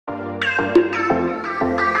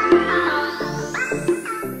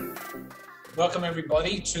Welcome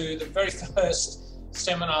everybody to the very first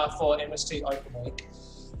seminar for MST Open Week,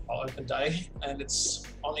 or Open Day, and it's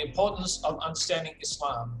on the importance of understanding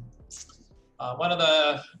Islam. One of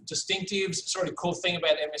the distinctives, sort of cool thing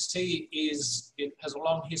about MST is it has a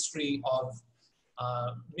long history of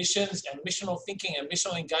missions and missional thinking and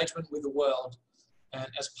missional engagement with the world. And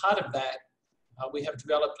as part of that, we have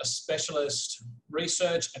developed a specialist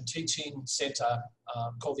research and teaching centre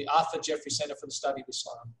called the Arthur Jeffrey Centre for the Study of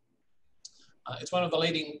Islam. It's one of the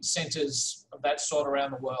leading centres of that sort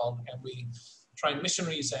around the world, and we train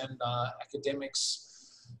missionaries and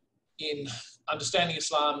academics in understanding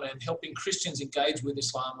Islam and helping Christians engage with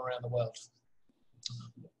Islam around the world.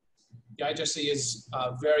 The AJC is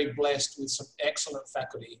very blessed with some excellent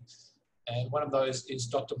faculty, and one of those is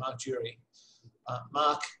Dr. Mark Jury.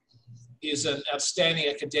 Mark is an outstanding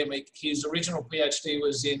academic. His original PhD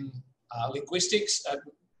was in linguistics,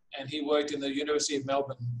 and he worked in the University of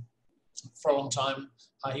Melbourne for a long time.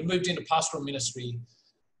 He moved into pastoral ministry,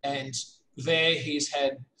 and there he's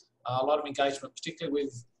had a lot of engagement, particularly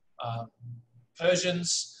with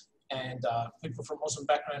Persians and people from Muslim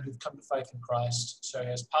background who've come to faith in Christ. So he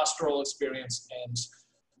has pastoral experience and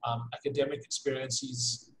academic experience.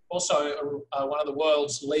 He's also one of the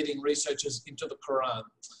world's leading researchers into the Quran,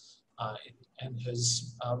 and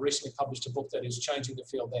has recently published a book that is changing the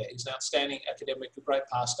field there. He's an outstanding academic, a great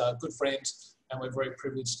pastor, a good friend, and we're very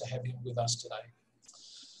privileged to have him with us today.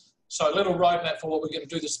 So a little roadmap for what we're going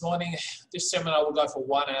to do this morning. This seminar will go for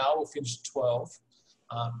 1 hour. We'll finish at 12.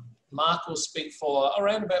 Mark will speak for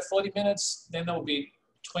around about 40 minutes. Then there will be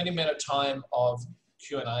 20-minute time of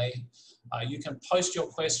Q&A. You can post your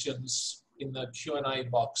questions in the Q&A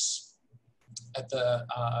box at the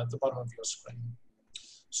bottom of your screen.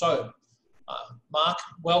 So, Mark,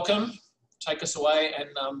 welcome. Take us away and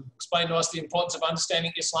explain to us the importance of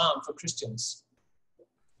understanding Islam for Christians.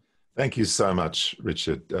 Thank you so much,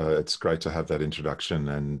 Richard. It's great to have that introduction,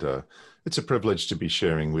 and it's a privilege to be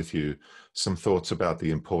sharing with you some thoughts about the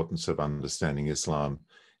importance of understanding Islam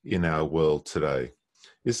in our world today.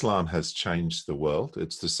 Islam has changed the world.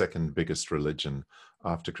 It's the second biggest religion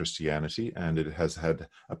after Christianity, and it has had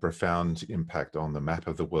a profound impact on the map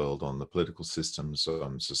of the world, on the political systems,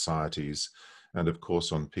 on societies, and of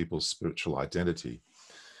course on people's spiritual identity.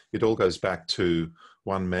 It all goes back to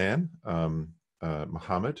one man,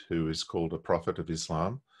 Muhammad, who is called a prophet of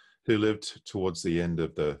Islam, who lived towards the end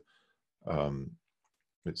of the,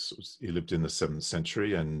 he lived in the 7th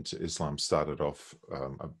century, and Islam started off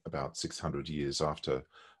about 600 years after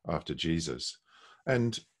Jesus.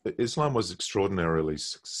 And Islam was extraordinarily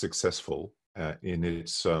successful in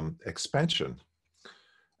its expansion.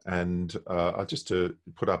 And just to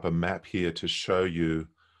put up a map here to show you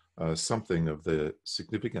something of the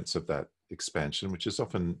significance of that expansion, which is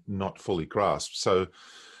often not fully grasped. So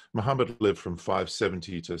Muhammad lived from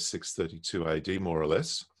 570 to 632 AD, more or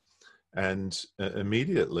less. And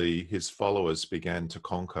immediately his followers began to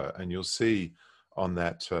conquer. And you'll see on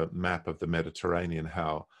that map of the Mediterranean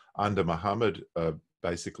how under Muhammad,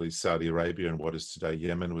 basically Saudi Arabia and what is today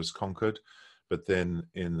Yemen was conquered. But then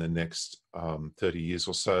in the next 30 years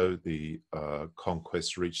or so, the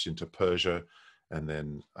conquest reached into Persia, and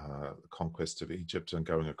then the conquest of Egypt and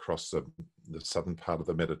going across the southern part of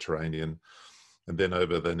the Mediterranean. And then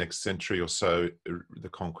over the next century or so, the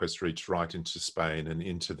conquest reached right into Spain and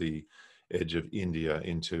into the edge of India,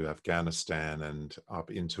 into Afghanistan, and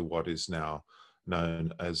up into what is now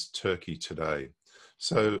known as Turkey today.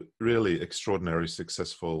 So really extraordinary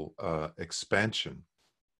successful expansion.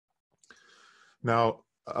 Now,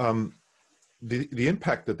 the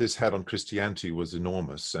impact that this had on Christianity was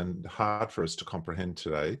enormous and hard for us to comprehend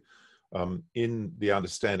today. In the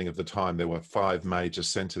understanding of the time, there were 5 major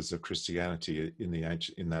centers of Christianity in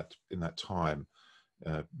that time,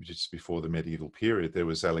 just before the medieval period. There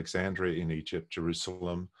was Alexandria in Egypt,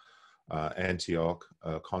 Jerusalem, Antioch,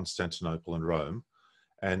 Constantinople, and Rome.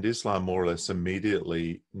 And Islam more or less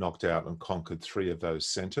immediately knocked out and conquered 3 of those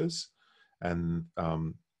centers, and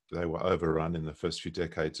they were overrun in the first few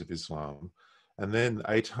decades of Islam. And then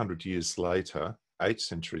 800 years later, 8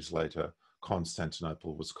 centuries later,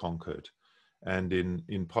 Constantinople was conquered. And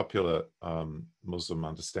in popular Muslim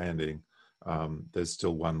understanding, there's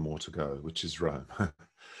still one more to go, which is Rome.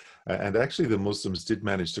 And actually the Muslims did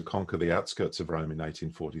manage to conquer the outskirts of Rome in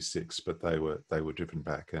 1846, but they were driven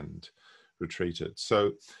back and retreated.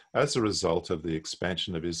 So as a result of the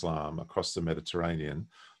expansion of Islam across the Mediterranean,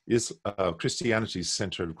 Christianity's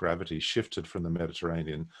center of gravity shifted from the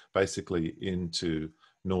Mediterranean basically into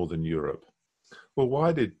Northern Europe. Well,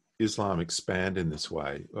 why did Islam expand in this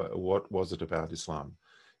way? What was it about Islam?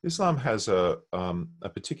 Islam has a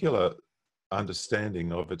particular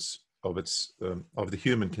understanding of its of the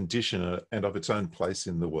human condition and of its own place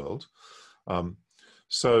in the world.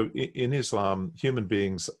 So in Islam, human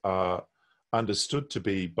beings are understood to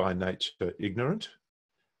be by nature ignorant,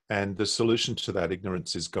 and the solution to that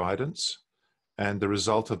ignorance is guidance, and the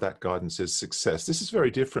result of that guidance is success. This is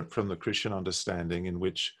very different from the Christian understanding, in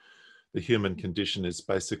which the human condition is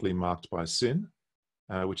basically marked by sin,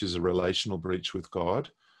 which is a relational breach with God,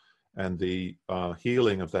 and the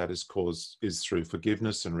healing of that is through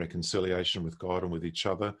forgiveness and reconciliation with God and with each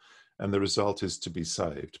other, and the result is to be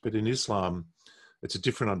saved. But in Islam, it's a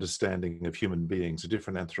different understanding of human beings, a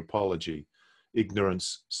different anthropology.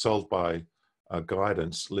 Ignorance solved by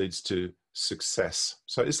guidance leads to success.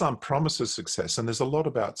 So Islam promises success, and there's a lot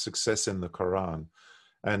about success in the Quran.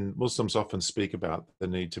 And Muslims often speak about the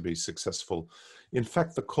need to be successful. In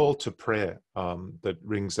fact, the call to prayer that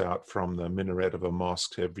rings out from the minaret of a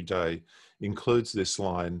mosque every day includes this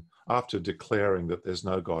line. After declaring that there's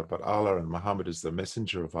no God but Allah and Muhammad is the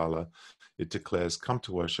messenger of Allah, it declares, come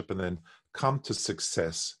to worship, and then come to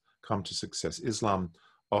success, come to success. Islam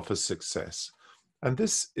offers success. And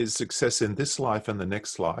this is success in this life and the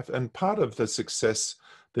next life. And part of the success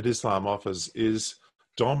that Islam offers is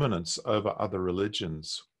dominance over other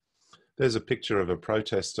religions. There's a picture of a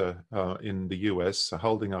protester in the US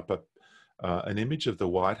holding up an image of the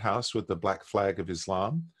White House with the black flag of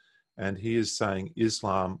Islam, and he is saying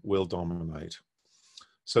Islam will dominate.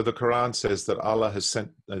 So the Quran says that Allah has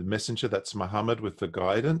sent a messenger, that's Muhammad, with the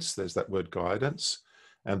guidance, there's that word guidance,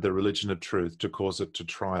 and the religion of truth to cause it to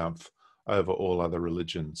triumph over all other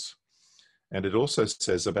religions. And it also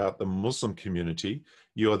says about the Muslim community,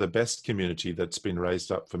 you are the best community that's been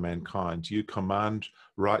raised up for mankind. You command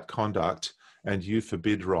right conduct and you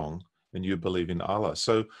forbid wrong, and you believe in Allah.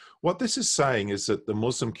 So what this is saying is that the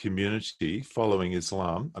Muslim community following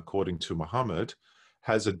Islam, according to Muhammad,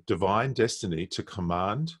 has a divine destiny to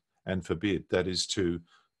command and forbid, that is to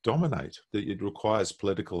dominate. It requires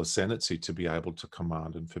political ascendancy to be able to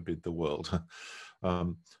command and forbid the world.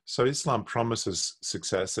 So Islam promises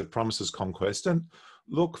success, it promises conquest. And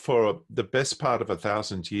look, for the best part of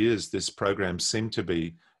 1,000 years, this program seemed to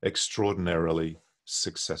be extraordinarily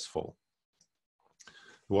successful.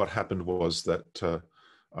 What happened was that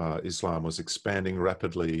Islam was expanding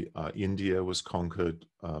rapidly. India was conquered.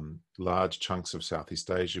 Large chunks of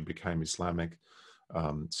Southeast Asia became Islamic.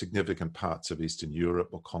 Significant parts of Eastern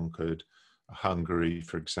Europe were conquered. Hungary,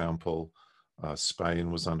 for example.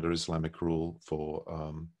 Spain was under Islamic rule for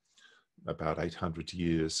about 800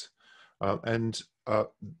 years.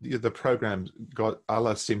 The program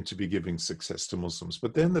Allah seemed to be giving success to Muslims.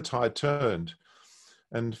 But then the tide turned.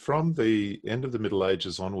 And from the end of the Middle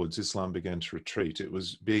Ages onwards, Islam began to retreat. It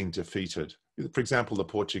was being defeated. For example, the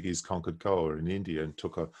Portuguese conquered Goa in India and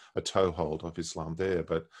took a toehold of Islam there.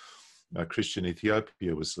 But Christian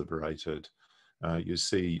Ethiopia was liberated. You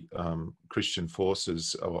see Christian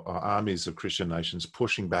forces or armies of Christian nations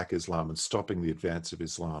pushing back Islam and stopping the advance of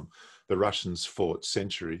Islam. The Russians fought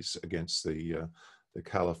centuries against the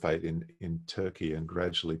caliphate in Turkey and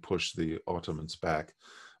gradually pushed the Ottomans back.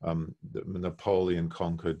 Napoleon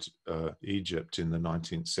conquered Egypt in the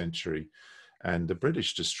 19th century, and the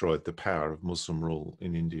British destroyed the power of Muslim rule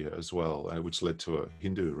in India as well, which led to a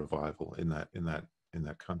Hindu revival in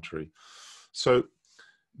that country. So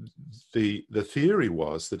the theory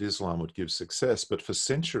was that Islam would give success, but for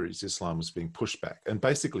centuries Islam was being pushed back, and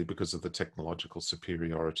basically because of the technological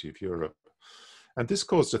superiority of Europe. And this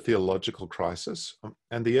caused a theological crisis,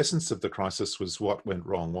 and the essence of the crisis was what went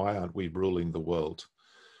wrong. Why aren't we ruling the world?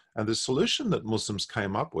 And the solution that Muslim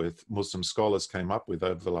scholars came up with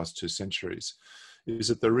over the last 2 centuries, is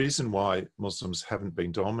that the reason why Muslims haven't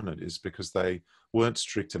been dominant is because they weren't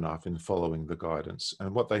strict enough in following the guidance.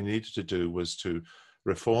 And what they needed to do was to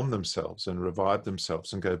reform themselves and revive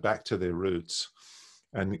themselves and go back to their roots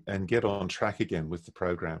and get on track again with the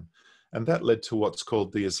program. And that led to what's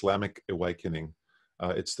called the Islamic Awakening.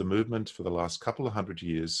 It's the movement for the last couple of 100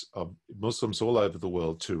 years of Muslims all over the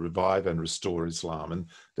world to revive and restore Islam. And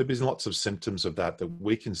there have been lots of symptoms of that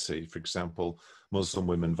we can see. For example, Muslim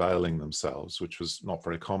women veiling themselves, which was not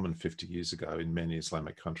very common 50 years ago in many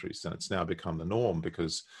Islamic countries. And it's now become the norm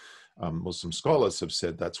because Muslim scholars have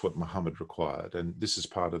said that's what Muhammad required. And this is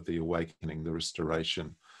part of the awakening, the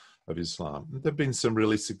restoration of Islam. There have been some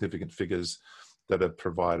really significant figures that have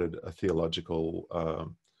provided a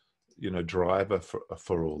theological driver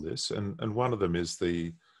for all this. And one of them is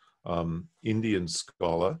the Indian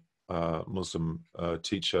scholar, Muslim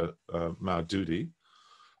teacher, Maududi.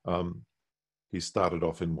 He started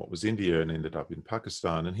off in what was India and ended up in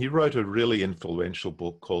Pakistan. And he wrote a really influential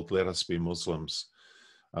book called Let Us Be Muslims.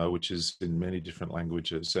 which is in many different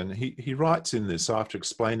languages. And he writes in this, after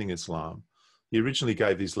explaining Islam, he originally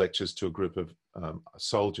gave these lectures to a group of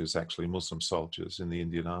soldiers, actually Muslim soldiers in the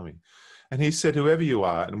Indian Army. And he said, whoever you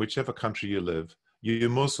are, in whichever country you live, you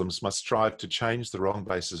Muslims must strive to change the wrong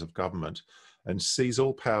basis of government and seize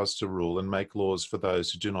all powers to rule and make laws for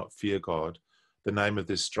those who do not fear God. The name of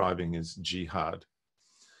this striving is jihad.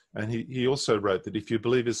 And he also wrote that if you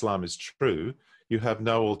believe Islam is true, you have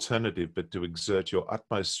no alternative but to exert your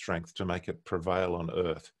utmost strength to make it prevail on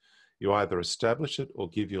earth. You either establish it or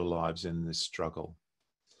give your lives in this struggle.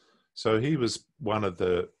 So he was one of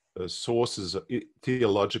the sources,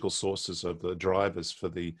 theological sources of the drivers for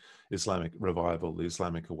the Islamic revival, the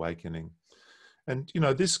Islamic Awakening. And, you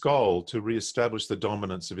know, this goal to reestablish the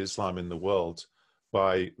dominance of Islam in the world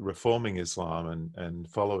by reforming Islam and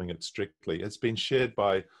following it strictly has been shared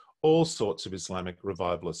by all sorts of Islamic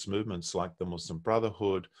revivalist movements like the Muslim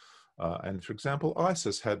Brotherhood. And for example,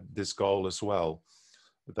 ISIS had this goal as well.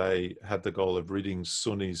 They had the goal of ridding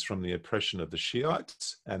Sunnis from the oppression of the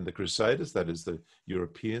Shiites and the Crusaders, that is the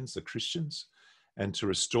Europeans, the Christians, and to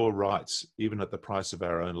restore rights, even at the price of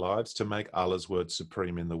our own lives, to make Allah's word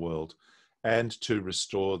supreme in the world and to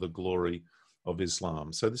restore the glory of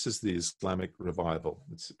Islam. So this is the Islamic revival.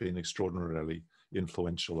 It's been extraordinarily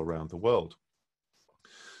influential around the world.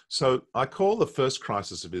 So I call the first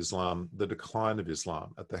crisis of Islam the decline of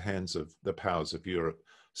Islam at the hands of the powers of Europe,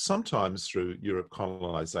 sometimes through Europe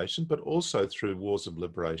colonization, but also through wars of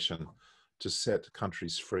liberation to set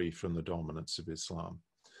countries free from the dominance of Islam.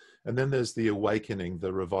 And then there's the awakening,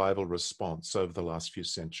 the revival response over the last few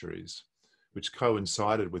centuries, which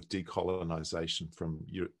coincided with decolonization from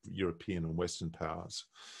European and Western powers.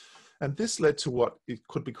 And this led to what it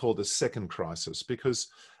could be called a second crisis, because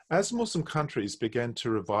as Muslim countries began to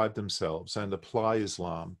revive themselves and apply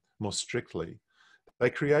Islam more strictly, they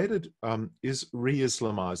created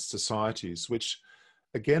re-Islamized societies, which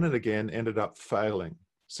again and again ended up failing.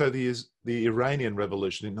 So the Iranian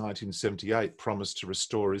Revolution in 1978 promised to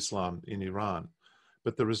restore Islam in Iran,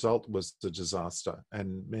 but the result was a disaster,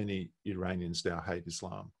 and many Iranians now hate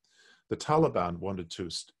Islam. The Taliban wanted to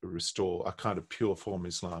restore a kind of pure form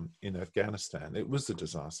Islam in Afghanistan. It was a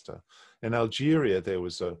disaster. In Algeria, there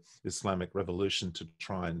was an Islamic revolution to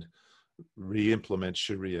try and re-implement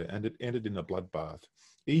Sharia, and it ended in a bloodbath.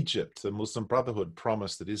 Egypt, the Muslim Brotherhood,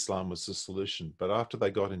 promised that Islam was the solution, but after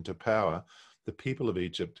they got into power, the people of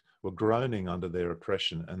Egypt were groaning under their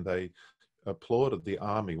oppression, and they applauded the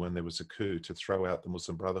army when there was a coup to throw out the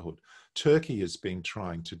Muslim Brotherhood. Turkey has been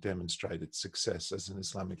trying to demonstrate its success as an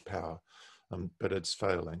Islamic power, but it's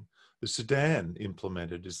failing. The Sudan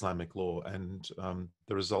implemented Islamic law, and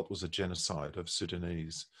the result was a genocide of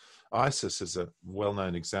Sudanese. ISIS is a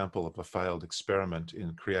well-known example of a failed experiment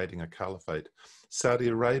in creating a caliphate. Saudi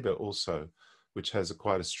Arabia also, which has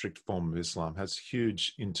quite a strict form of Islam, has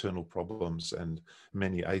huge internal problems, and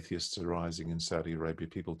many atheists are rising in Saudi Arabia.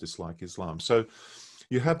 People dislike Islam. So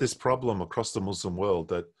you have this problem across the Muslim world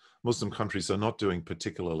that Muslim countries are not doing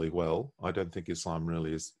particularly well. I don't think Islam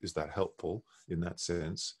really is that helpful in that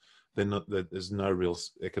sense. There's no real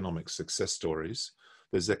economic success stories.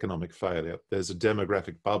 There's economic failure. There's a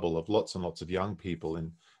demographic bubble of lots and lots of young people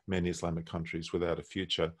in many Islamic countries without a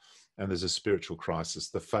future. And there's a spiritual crisis,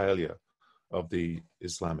 the failure of the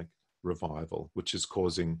Islamic revival, which is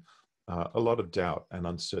causing a lot of doubt and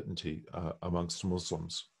uncertainty amongst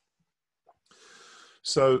Muslims.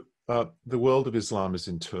 So the world of Islam is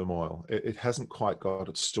in turmoil. It hasn't quite got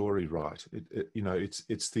its story right.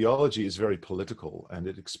 Its theology is very political, and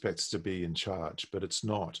it expects to be in charge, but it's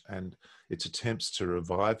not. And its attempts to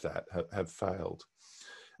revive that have failed.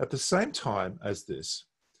 At the same time as this,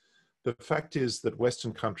 the fact is that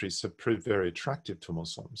Western countries have proved very attractive to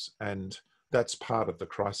Muslims, and that's part of the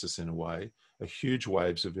crisis in a way, huge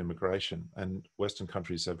waves of immigration. And Western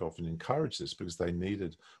countries have often encouraged this because they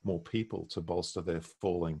needed more people to bolster their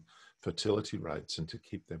falling fertility rates and to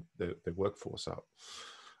keep their workforce up.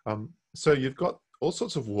 So you've got all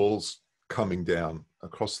sorts of walls coming down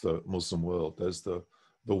across the Muslim world. There's the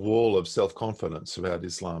wall of self-confidence about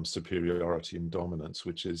Islam's superiority and dominance,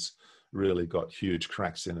 which has really got huge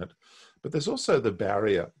cracks in it. But there's also the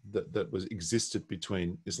barrier that existed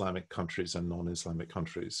between Islamic countries and non-Islamic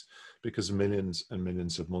countries, because millions and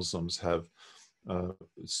millions of Muslims have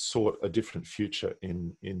sought a different future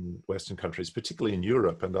in Western countries, particularly in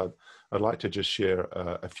Europe. And I'd like to just share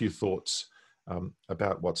a few thoughts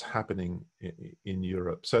about what's happening in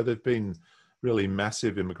Europe. So there've been really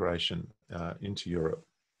massive immigration into Europe.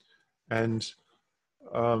 And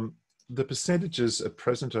the percentages at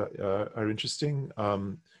present are interesting.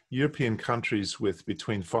 European countries with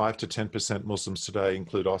between 5 to 10% Muslims today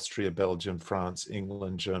include Austria, Belgium, France,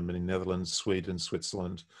 England, Germany, Netherlands, Sweden,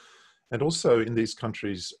 Switzerland. And also in these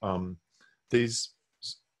countries, these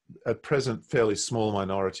at present fairly small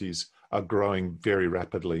minorities are growing very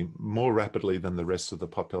rapidly, more rapidly than the rest of the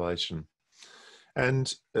population.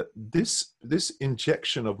 And this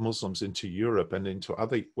injection of Muslims into Europe and into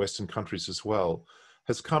other Western countries as well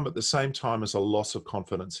has come at the same time as a loss of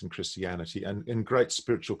confidence in Christianity and in great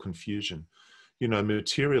spiritual confusion. You know,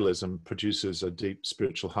 materialism produces a deep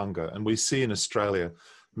spiritual hunger. And we see in Australia,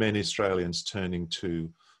 many Australians turning to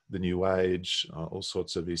the New Age, all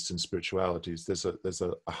sorts of Eastern spiritualities. There's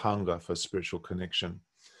a hunger for spiritual connection.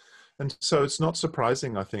 And so it's not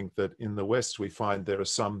surprising, I think, that in the West we find there are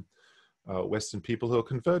some Western people who are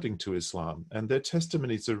converting to Islam, and their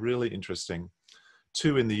testimonies are really interesting.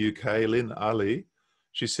 Two in the UK, Lynn Ali,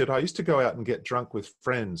 she said, I used to go out and get drunk with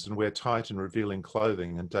friends and wear tight and revealing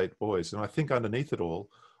clothing and date boys. And I think underneath it all,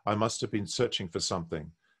 I must have been searching for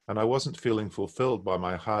something. And I wasn't feeling fulfilled by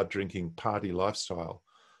my hard drinking party lifestyle.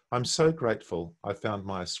 I'm so grateful I found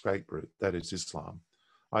my escape route, that is Islam.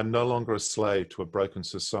 I'm no longer a slave to a broken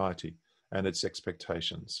society and its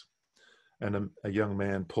expectations. And a young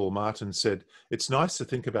man, Paul Martin, said, it's nice to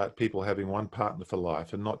think about people having one partner for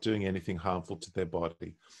life and not doing anything harmful to their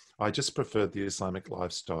body. I just preferred the Islamic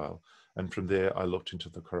lifestyle. And from there, I looked into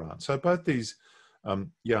the Quran. So both these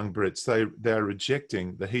young Brits, they're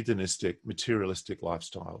rejecting the hedonistic, materialistic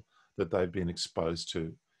lifestyle that they've been exposed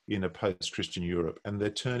to in a post-Christian Europe. And they're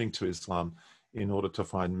turning to Islam in order to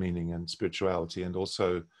find meaning and spirituality and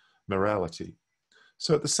also morality.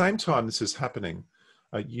 So at the same time this is happening,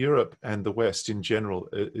 Europe and the West in general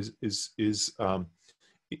is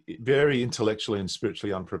very intellectually and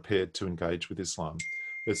spiritually unprepared to engage with Islam.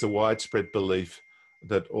 There's a widespread belief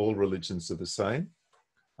that all religions are the same,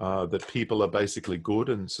 that people are basically good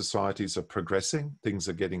and societies are progressing, things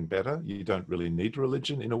are getting better. You don't really need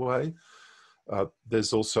religion in a way.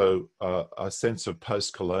 There's also a sense of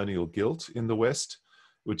post-colonial guilt in the West,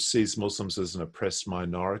 which sees Muslims as an oppressed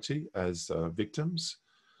minority, as victims.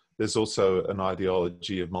 There's also an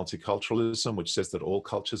ideology of multiculturalism, which says that all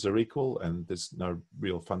cultures are equal and there's no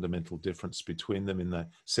real fundamental difference between them in the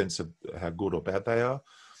sense of how good or bad they are.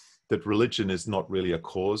 That religion is not really a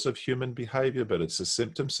cause of human behavior, but it's a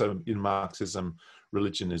symptom. So in Marxism,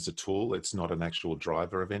 religion is a tool. It's not an actual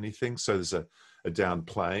driver of anything. So there's a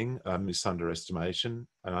downplaying, a misunderestimation,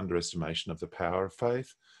 an underestimation of the power of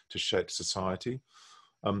faith to shape society.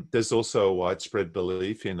 There's also a widespread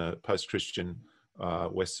belief in a post-Christian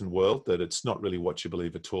Western world that it's not really what you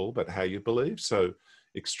believe at all, but how you believe. So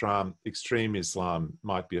extreme Islam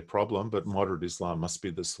might be a problem, but moderate Islam must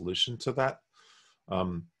be the solution to that.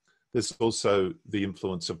 There's also the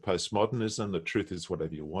influence of postmodernism. The truth is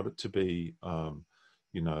whatever you want it to be.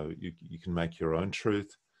 You know, you can make your own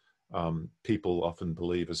truth. People often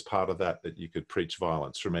believe as part of that you could preach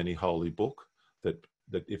violence from any holy book, that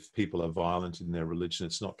if people are violent in their religion,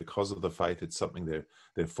 it's not because of the faith, it's something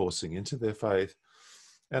they're forcing into their faith.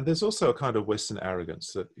 And there's also a kind of Western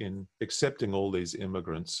arrogance that in accepting all these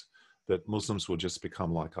immigrants, that Muslims will just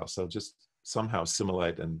become like us. They'll just somehow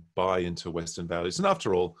assimilate and buy into Western values. And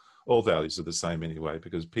after all values are the same anyway,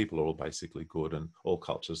 because people are all basically good and all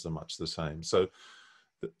cultures are much the same. So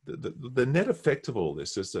the net effect of all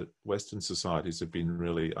this is that Western societies have been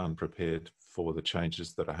really unprepared for the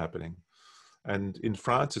changes that are happening. And in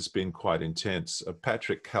France, it's been quite intense.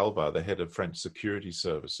 Patrick Calva, the head of French security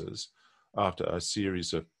services, after a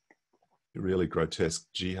series of really grotesque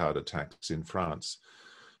jihad attacks in France,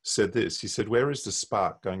 said this. He said, where is the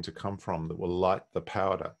spark going to come from that will light the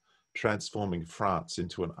powder, transforming France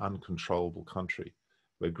into an uncontrollable country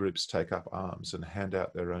where groups take up arms and hand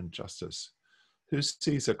out their own justice? Who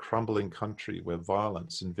sees a crumbling country where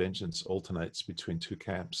violence and vengeance alternates between two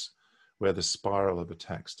camps, where the spiral of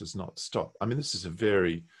attacks does not stop? I mean, this is a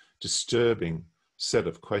very disturbing set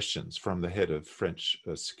of questions from the head of French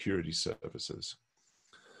security services.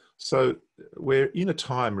 So we're in a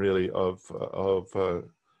time really of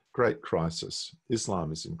great crisis.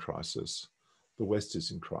 Islam is in crisis. The West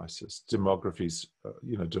is in crisis. Demography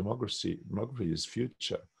is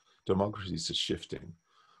future. Demographies are shifting.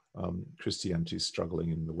 Christianity is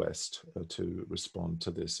struggling in the West to respond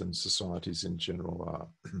to this, and societies in general are.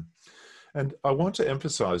 And I want to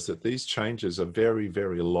emphasize that these changes are very,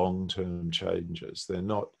 very long-term changes. They're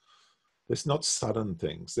not sudden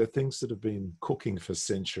things. They're things that have been cooking for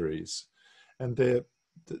centuries. And the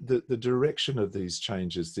direction of these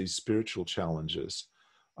changes, these spiritual challenges,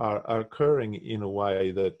 are occurring in a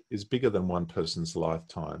way that is bigger than one person's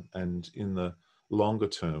lifetime, and in the longer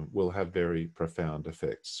term will have very profound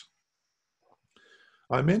effects.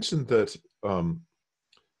 I mentioned that,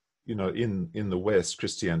 you know, in the West,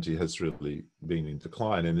 Christianity has really been in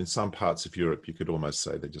decline. And in some parts of Europe, you could almost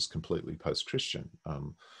say they're just completely post-Christian.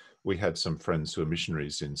 We had some friends who are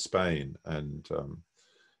missionaries in Spain, and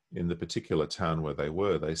in the particular town where they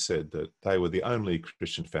were, they said that they were the only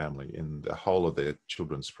Christian family in the whole of their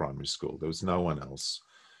children's primary school. There was no one else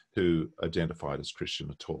who identified as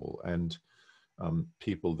Christian at all. And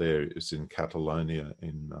people there, is in Catalonia,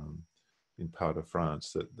 in part of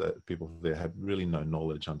France, that people there had really no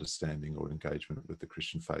knowledge, understanding, or engagement with the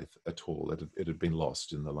Christian faith at all. It had been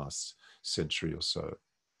lost in the last century or so.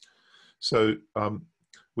 So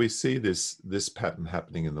we see this pattern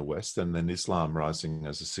happening in the West, and then Islam rising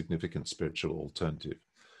as a significant spiritual alternative.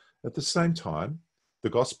 At the same time, the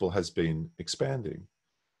gospel has been expanding.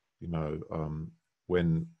 You know,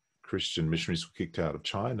 when Christian missionaries were kicked out of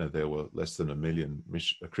China, there were less than 1 million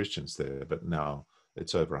Christians there, but now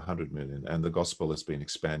it's over 100 million. And the gospel has been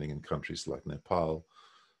expanding in countries like Nepal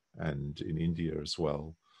and in India as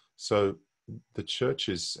well. So the church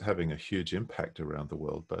is having a huge impact around the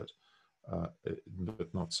world, but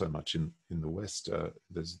not so much in the West.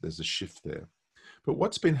 There's a shift there. But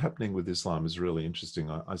what's been happening with Islam is really interesting.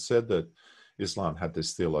 I said that Islam had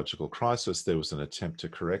this theological crisis. There was an attempt to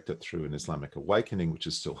correct it through an Islamic Awakening, which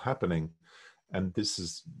is still happening. And this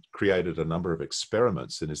has created a number of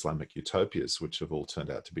experiments in Islamic utopias, which have all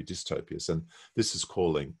turned out to be dystopias. And this is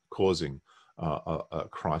causing a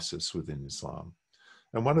crisis within Islam.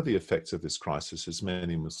 And one of the effects of this crisis is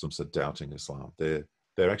many Muslims are doubting Islam. They're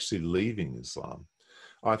actually leaving Islam.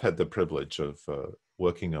 I've had the privilege of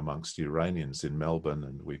working amongst Iranians in Melbourne,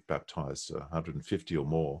 and we've baptized 150 or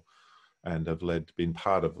more, and have been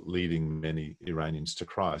part of leading many Iranians to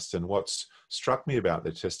Christ. And what's struck me about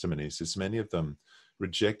their testimonies is many of them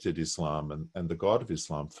rejected Islam and the God of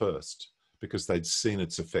Islam first, because they'd seen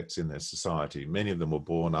its effects in their society. Many of them were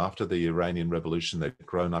born after the Iranian Revolution. They'd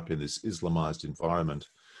grown up in this Islamized environment,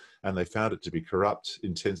 and they found it to be corrupt,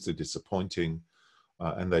 intensely disappointing,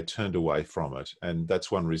 and they turned away from it. And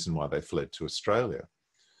that's one reason why they fled to Australia.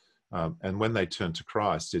 And when they turn to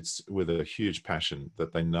Christ, it's with a huge passion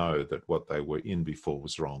that they know that what they were in before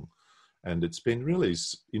was wrong. And it's been really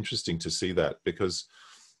interesting to see that, because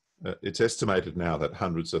it's estimated now that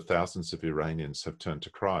hundreds of thousands of Iranians have turned to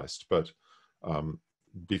Christ. But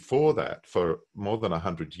before that, for more than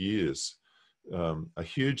 100 years, a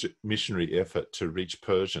huge missionary effort to reach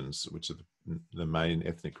Persians, which are the main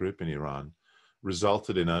ethnic group in Iran,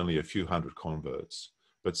 resulted in only a few hundred converts.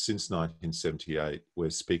 But since 1978, we're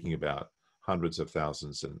speaking about hundreds of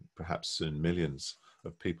thousands and perhaps soon millions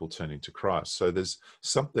of people turning to Christ. So there's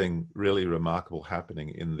something really remarkable happening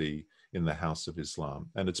in the house of Islam.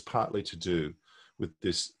 And it's partly to do with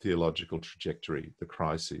this theological trajectory, the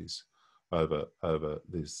crises over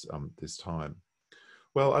this time.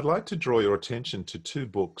 Well, I'd like to draw your attention to two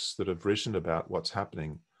books that have written about what's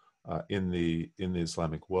happening in the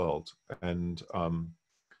Islamic world. And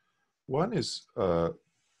one is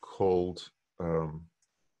called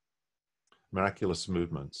Miraculous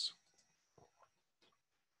Movements.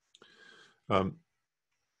 And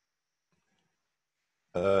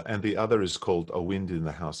the other is called A Wind in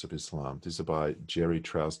the House of Islam. These are by Jerry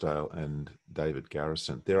Trousdale and David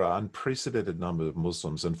Garrison. There are unprecedented number of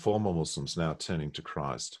Muslims and former Muslims now turning to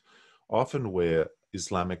Christ, often where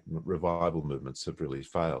Islamic revival movements have really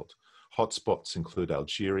failed. Hotspots include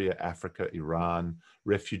Algeria, Africa, Iran,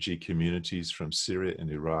 refugee communities from Syria and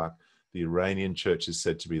Iraq. The Iranian church is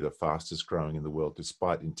said to be the fastest growing in the world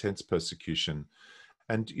despite intense persecution.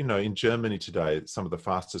 And, you know, in Germany today, some of the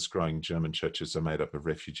fastest growing German churches are made up of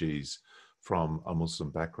refugees from a Muslim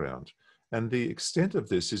background. And the extent of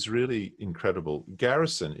this is really incredible.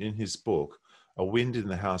 Garrison, in his book, A Wind in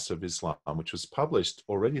the House of Islam, which was published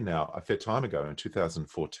already now a fair time ago in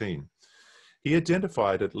 2014, he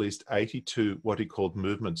identified at least 82 what he called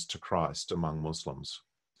movements to Christ among Muslims.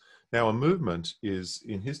 Now, a movement is,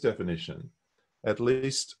 in his definition, at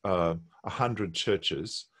least 100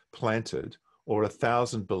 churches planted or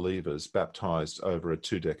 1,000 believers baptized over a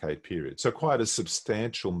 2-decade period. So quite a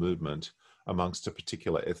substantial movement amongst a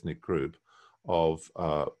particular ethnic group of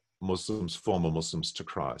Muslims, former Muslims to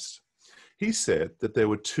Christ. He said that there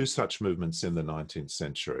were 2 such movements in the 19th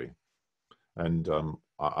century. And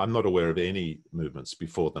I'm not aware of any movements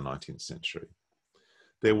before the 19th century.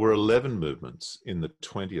 There were 11 movements in the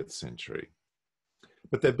 20th century.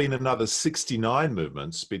 But there have been another 69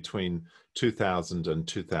 movements between 2000 and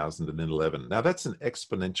 2011. Now, that's an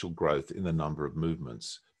exponential growth in the number of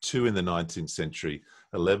movements. 2 in the 19th century,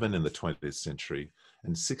 11 in the 20th century,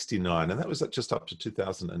 and 69. And that was just up to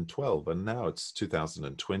 2012. And now it's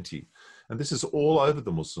 2020. And this is all over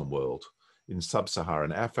the Muslim world. in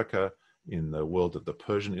sub-Saharan Africa, in the world of the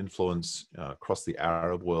Persian influence, across the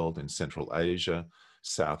Arab world, in Central Asia,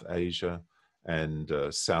 South Asia, and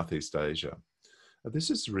Southeast Asia.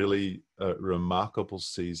 This is really a remarkable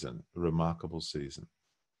season, a remarkable season.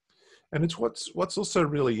 And it's what's also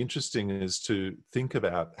really interesting is to think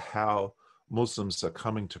about how Muslims are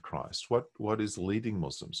coming to Christ. What is leading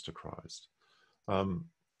Muslims to Christ?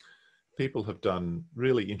 People have done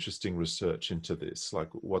really interesting research into this, like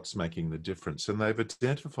what's making the difference. And they've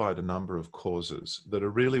identified a number of causes that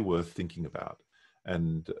are really worth thinking about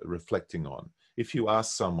and reflecting on. If you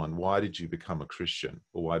ask someone, why did you become a Christian?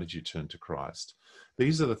 Or why did you turn to Christ?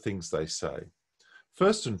 These are the things they say.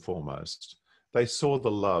 First and foremost, they saw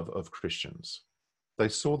the love of Christians. They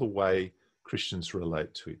saw the way Christians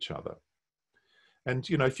relate to each other. And,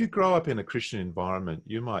 you know, if you grow up in a Christian environment,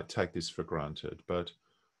 you might take this for granted, but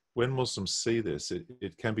when Muslims see this,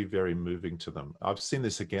 it can be very moving to them. I've seen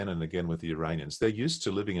this again and again with the Iranians. They're used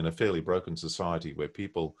to living in a fairly broken society where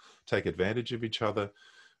people take advantage of each other,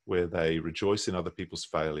 where they rejoice in other people's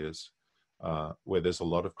failures, where there's a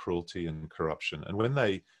lot of cruelty and corruption. And when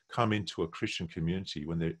they come into a Christian community,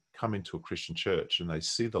 when they come into a Christian church and they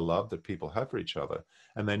see the love that people have for each other,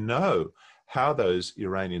 and they know how those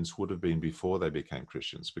Iranians would have been before they became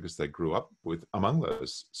Christians, because they grew up among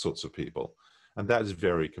those sorts of people. And that is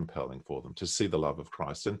very compelling for them to see the love of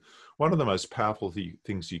Christ. And one of the most powerful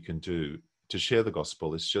things you can do to share the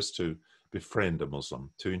gospel is just to befriend a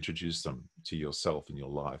Muslim, to introduce them to yourself in your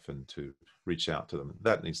life and to reach out to them.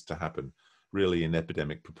 That needs to happen really in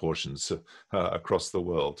epidemic proportions across the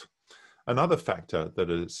world. Another factor that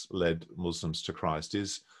has led Muslims to Christ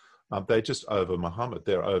is they're just over Muhammad.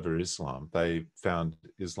 They're over Islam. They found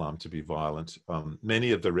Islam to be violent.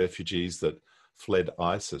 Many of the refugees that fled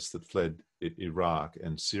ISIS, that fled Iraq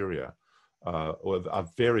and Syria, are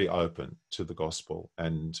very open to the gospel.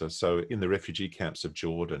 And so in the refugee camps of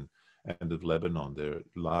Jordan and of Lebanon, there are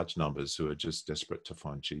large numbers who are just desperate to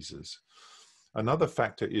find Jesus. Another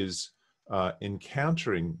factor is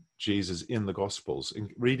encountering Jesus in the Gospels, in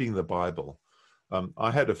reading the Bible. I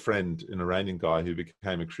had a friend, an Iranian guy, who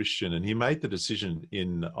became a Christian, and he made the decision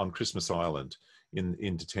on Christmas Island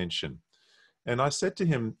in detention. And I said to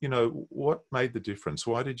him, you know, what made the difference?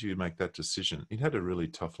 Why did you make that decision? He'd had a really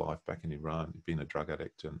tough life back in Iran. He'd been a drug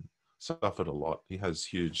addict and suffered a lot. He has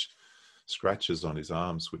huge scratches on his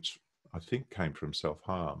arms, which I think came from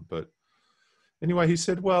self-harm. But anyway, he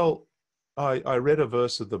said, well, I read a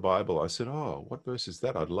verse of the Bible. I said, oh, what verse is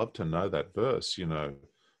that? I'd love to know that verse. You know,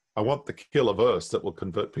 I want the killer verse that will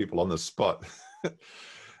convert people on the spot.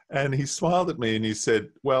 And he smiled at me and he said,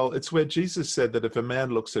 well, it's where Jesus said that if a man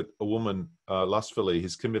looks at a woman lustfully,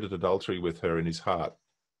 he's committed adultery with her in his heart.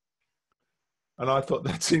 And I thought,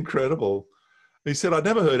 that's incredible. He said, I'd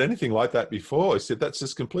never heard anything like that before. He said, that's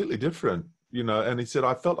just completely different, you know. And he said,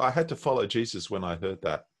 I felt I had to follow Jesus when I heard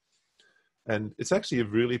that. And it's actually a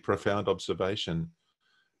really profound observation.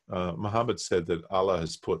 Muhammad said that Allah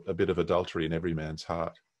has put a bit of adultery in every man's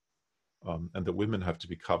heart, and that women have to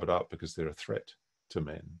be covered up because they're a threat to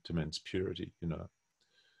men, to men's purity, you know.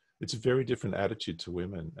 It's a very different attitude to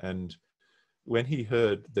women. And when he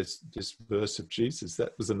heard this verse of Jesus,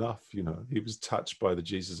 that was enough, you know. He was touched by the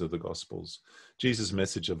Jesus of the Gospels. Jesus'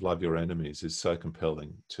 message of love your enemies is so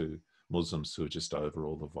compelling to Muslims who are just over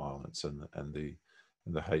all the violence and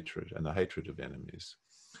the hatred of enemies.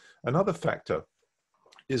 Another factor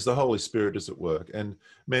is the Holy Spirit is at work, and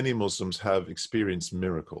many Muslims have experienced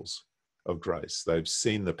miracles of grace. They've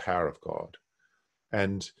seen the power of God,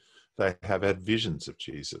 and they have had visions of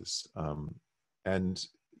Jesus. And,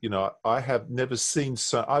 you know, I have never seen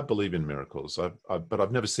I believe in miracles, but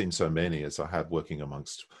I've never seen so many as I have working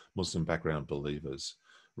amongst Muslim background believers.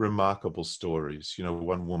 Remarkable stories. You know,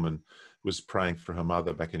 one woman was praying for her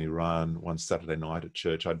mother back in Iran one Saturday night at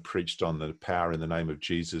church. I'd preached on the power in the name of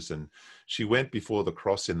Jesus, and she went before the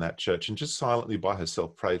cross in that church and just silently by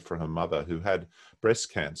herself prayed for her mother, who had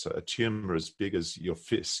breast cancer, a tumor as big as your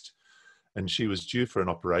fist. And she was due for an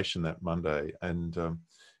operation that Monday. And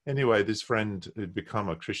anyway, this friend who'd become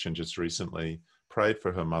a Christian just recently prayed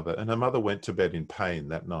for her mother, and her mother went to bed in pain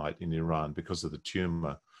that night in Iran because of the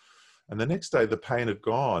tumor. And the next day, the pain had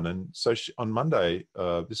gone. And so on Monday,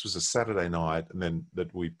 this was a Saturday night, and then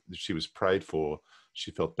she was prayed for.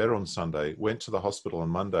 She felt better on Sunday, went to the hospital on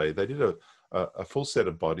Monday. They did a full set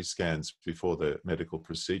of body scans before the medical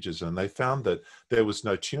procedures, and they found that there was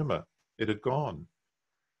no tumor. It had gone.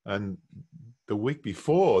 And the week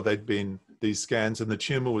before, they'd been these scans, and the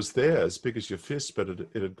tumor was there, as big as your fist, but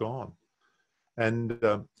it had gone. And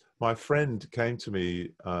my friend came to me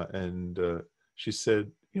and she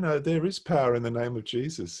said, you know, there is power in the name of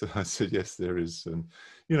Jesus. And I said, yes, there is. And,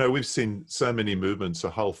 You know, we've seen so many movements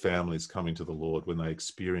of whole families coming to the Lord when they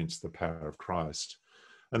experience the power of Christ.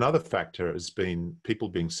 Another factor has been people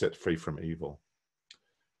being set free from evil.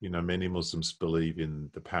 You know, many Muslims believe in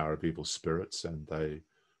the power of evil spirits, and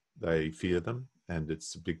they fear them. And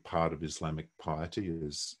it's a big part of Islamic piety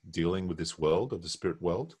is dealing with this world, of the spirit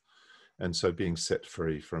world. And so being set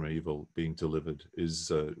free from evil, being delivered, is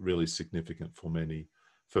really significant for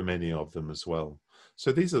many of them as well.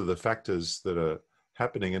 So these are the factors that are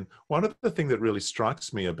happening. And one of the things that really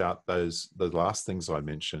strikes me about the last things I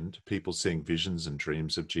mentioned, people seeing visions and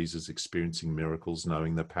dreams of Jesus, experiencing miracles,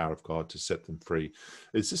 knowing the power of God to set them free,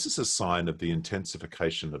 is this is a sign of the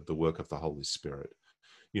intensification of the work of the Holy Spirit.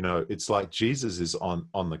 You know, it's like Jesus is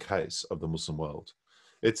on the case of the Muslim world.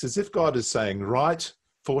 It's as if God is saying, right,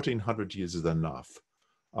 1400 years is enough.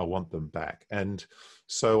 I want them back. And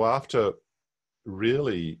so after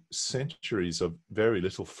really centuries of very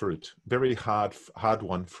little fruit, very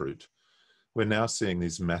hard-won fruit, we're now seeing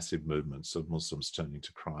these massive movements of Muslims turning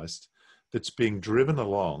to Christ that's being driven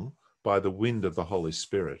along by the wind of the Holy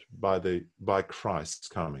Spirit, by Christ's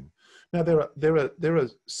coming. Now, there are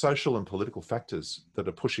social and political factors that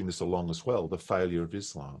are pushing this along as well. The failure of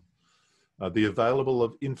Islam, the available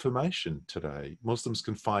of information today. Muslims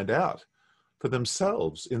can find out for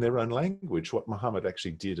themselves in their own language what Muhammad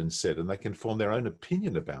actually did and said, and they can form their own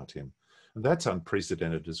opinion about him. And that's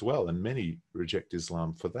unprecedented as well, and many reject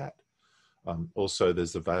Islam for that. Also,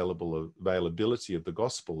 there's availability of the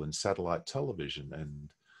gospel in satellite television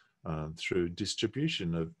and through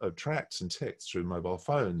distribution of tracts and texts through mobile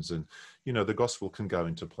phones. And, you know, the gospel can go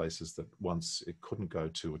into places that once it couldn't go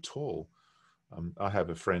to at all. I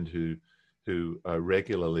have a friend who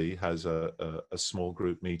regularly has a small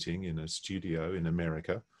group meeting in a studio in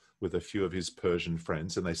America with a few of his Persian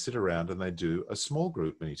friends, and they sit around and they do a small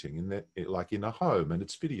group meeting like in a home, and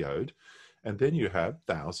it's videoed. And then you have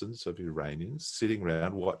thousands of Iranians sitting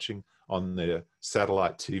around watching on their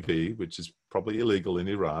satellite TV, which is probably illegal in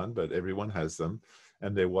Iran, but everyone has them.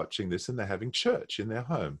 And they're watching this and they're having church in their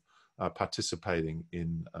home, participating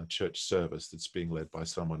in a church service that's being led by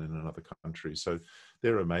someone in another country. So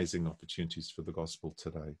there are amazing opportunities for the gospel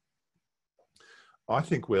today. I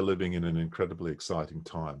think we're living in an incredibly exciting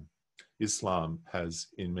time. Islam has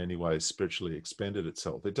in many ways spiritually expanded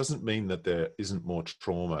itself. It doesn't mean that there isn't more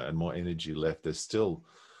trauma and more energy left. There's still,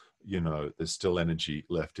 you know, there's still energy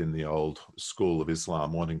left in the old school of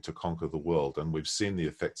Islam wanting to conquer the world. And we've seen the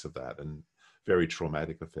effects of that, and very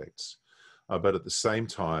traumatic effects. But at the same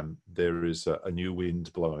time, there is a new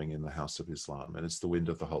wind blowing in the house of Islam, and it's the wind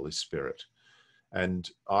of the Holy Spirit. And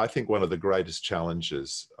I think one of the greatest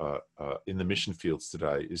challenges in the mission fields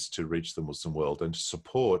today is to reach the Muslim world and to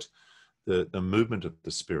support the movement of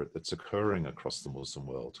the Spirit that's occurring across the Muslim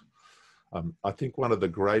world. I think one of the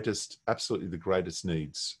greatest, absolutely the greatest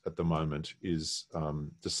needs at the moment is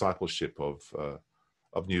discipleship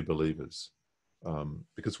of new believers.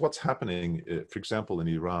 Because what's happening, for example, in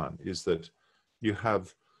Iran, is that you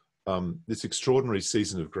have this extraordinary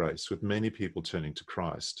season of grace with many people turning to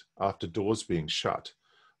Christ after doors being shut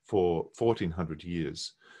for 1400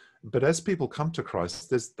 years. But as people come to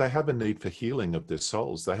Christ, they have a need for healing of their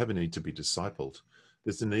souls. They have a need to be discipled.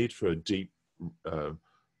 There's a need for a deep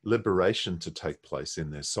liberation to take place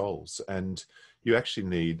in their souls. And you actually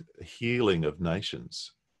need healing of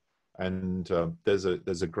nations. And there's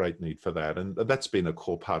a great need for that. And that's been a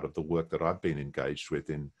core part of the work that I've been engaged with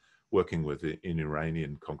in working with an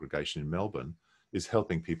Iranian congregation in Melbourne, is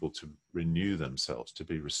helping people to renew themselves, to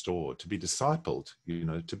be restored, to be discipled, you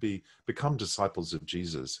know, to become disciples of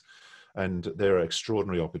Jesus. And there are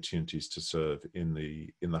extraordinary opportunities to serve in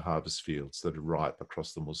the harvest fields that are ripe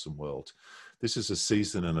across the Muslim world. This is a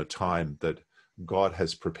season and a time that God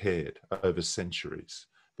has prepared over centuries.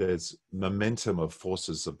 There's momentum of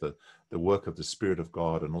forces of the work of the Spirit of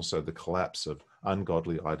God, and also the collapse of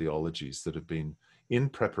ungodly ideologies that have been in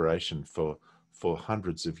preparation for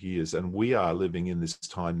hundreds of years. And we are living in this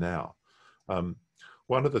time now.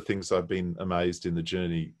 One of the things I've been amazed in the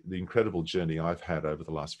journey, the incredible journey I've had over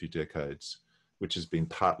the last few decades, which has been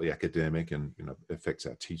partly academic and, you know, affects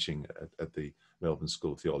our teaching at the Melbourne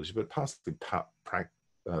School of Theology, but partly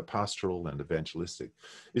pastoral and evangelistic,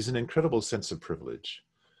 is an incredible sense of privilege.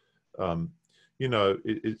 You know,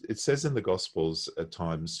 it says in the Gospels at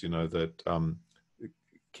times, you know, that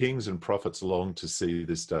kings and prophets long to see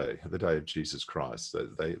this day, the day of Jesus Christ.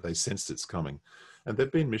 They sensed it's coming. And they've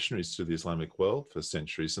been missionaries to the Islamic world for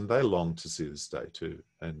centuries, and they long to see this day too.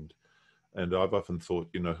 And I've often thought,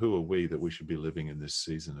 you know, who are we that we should be living in this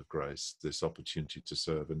season of grace, this opportunity to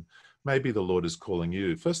serve? And maybe the Lord is calling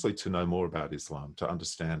you, firstly, to know more about Islam, to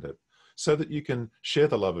understand it, so that you can share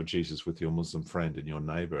the love of Jesus with your Muslim friend and your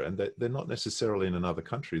neighbor. And they're not necessarily in another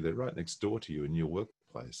country. They're right next door to you in your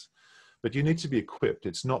workplace. But you need to be equipped.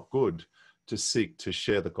 It's not good to seek to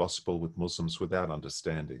share the gospel with Muslims without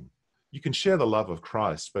understanding. You can share the love of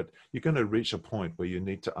Christ, but you're going to reach a point where you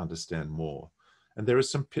need to understand more. And there are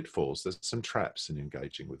some pitfalls, there's some traps in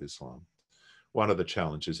engaging with Islam. One of the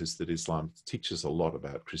challenges is that Islam teaches a lot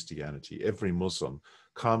about Christianity. Every Muslim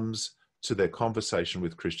comes to their conversation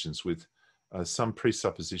with Christians with some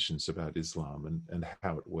presuppositions about Islam and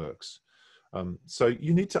how it works. So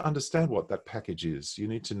you need to understand what that package is. You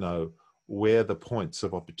need to know where the points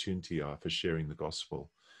of opportunity are for sharing the gospel.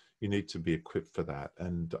 You need to be equipped for that.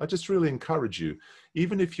 And I just really encourage you,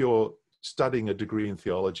 even if you're studying a degree in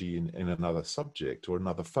theology in another subject or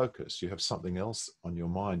another focus, you have something else on your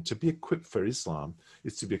mind. To be equipped for Islam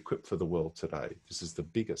is to be equipped for the world today. This is the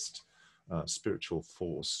biggest spiritual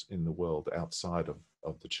force in the world outside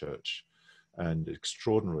of the church, and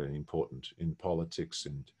extraordinarily important in politics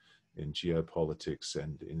and in geopolitics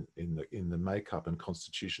and in the makeup and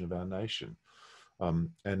constitution of our nation.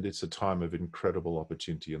 And it's a time of incredible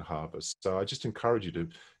opportunity and harvest. So I just encourage you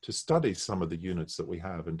to study some of the units that we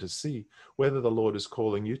have and to see whether the Lord is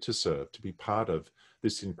calling you to serve, to be part of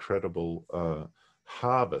this incredible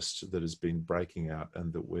harvest that has been breaking out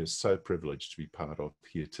and that we're so privileged to be part of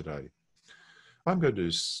here today. I'm going to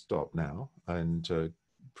stop now and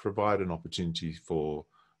provide an opportunity for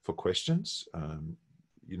questions.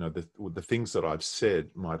 You know, the things that I've said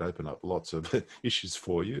might open up lots of issues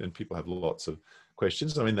for you, and people have lots of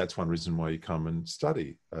questions. I mean, that's one reason why you come and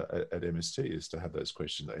study at MST, is to have those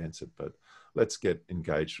questions answered. But let's get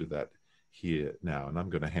engaged with that here now. And I'm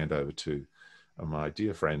going to hand over to my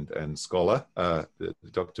dear friend and scholar,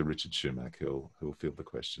 Dr. Richard Shumack, who'll field the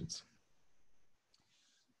questions.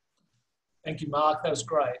 Thank you, Mark. That was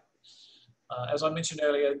great. As I mentioned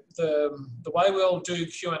earlier, the way we'll do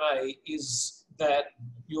Q&A is that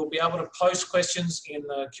you'll be able to post questions in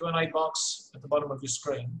the Q&A box at the bottom of your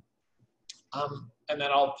screen, and then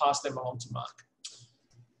I'll pass them on to Mark.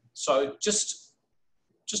 So just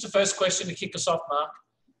the first question to kick us off,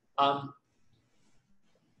 Mark.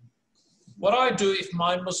 What do I do if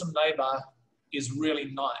my Muslim neighbor is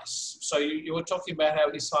really nice? So you were talking about how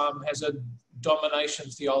Islam has a domination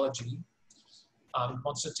theology,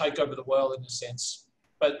 wants to take over the world in a sense.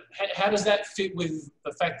 But how does that fit with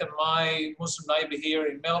the fact that my Muslim neighbour here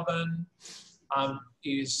in Melbourne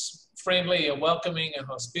is friendly and welcoming and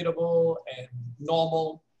hospitable and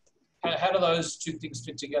normal? How do those two things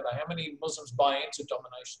fit together? How many Muslims buy into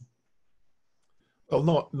domination?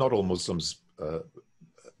 Well, not all Muslims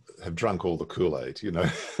have drunk all the Kool-Aid, you know.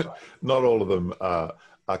 Right. Not all of them are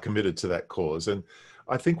committed to that cause. And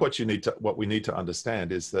I think what we need to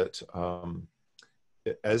understand is that,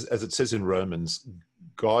 as it says in Romans,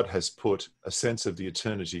 God has put a sense of the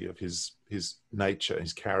eternity of his nature,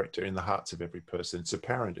 his character in the hearts of every person. It's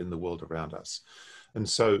apparent in the world around us. And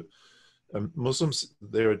so Muslims,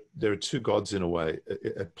 there are two gods in a way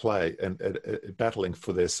at play and battling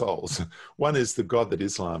for their souls. One is the God that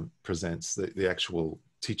Islam presents, the actual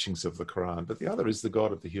teachings of the Quran, but the other is the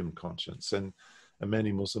God of the human conscience. And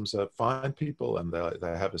many Muslims are fine people, and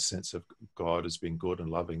they have a sense of God as being good and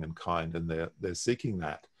loving and kind, and they're seeking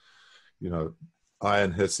that. You know,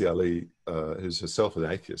 Ayan Hirsi Ali, who's herself an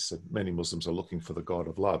atheist, said many Muslims are looking for the God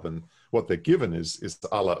of love, and what they're given is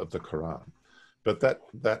the Allah of the Quran. But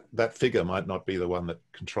that figure might not be the one that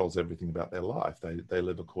controls everything about their life. They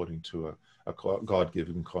live according to a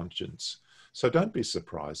God-given conscience. So don't be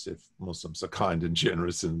surprised if Muslims are kind and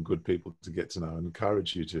generous and good people to get to know, and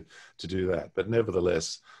encourage you to do that. But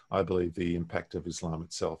nevertheless, I believe the impact of Islam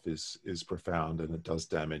itself is profound, and it does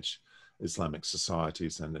damage Islamic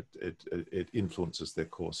societies, and it influences their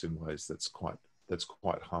course in ways that's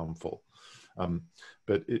quite harmful.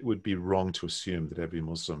 But it would be wrong to assume that every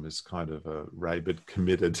Muslim is kind of a rabid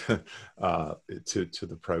committed to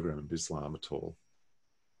the program of Islam at all.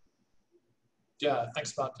 Yeah,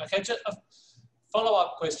 thanks, Mark. Okay, just a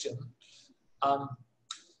follow-up question.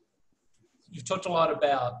 You've talked a lot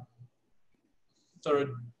about there are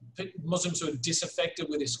Muslims who are disaffected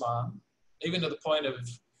with Islam, even to the point of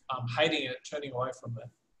hating it, turning away from it.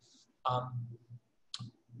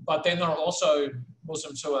 But then there are also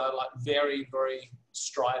Muslims who are like very, very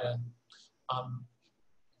strident,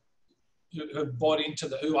 who have bought into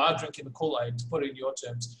who are drinking the Kool-Aid, to put it in your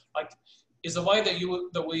terms. Like, is the way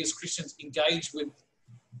that we as Christians engage with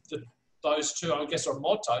those two, I guess, are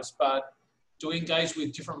more types, but do we engage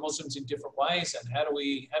with different Muslims in different ways, and how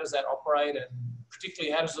does that operate, and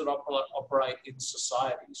particularly how does it operate in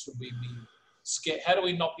society? Should we be scared? How do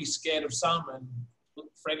we not be scared of some and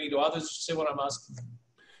friendly to others? See what I'm asking?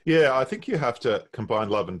 Yeah, I think you have to combine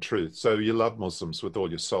love and truth. So you love Muslims with all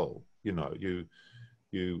your soul. You know,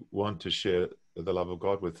 you want to share the love of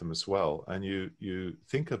God with them as well, and you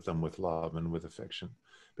think of them with love and with affection.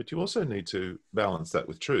 But you also need to balance that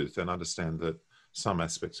with truth and understand that some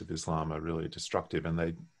aspects of Islam are really destructive,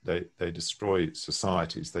 and they destroy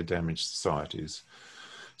societies, they damage societies.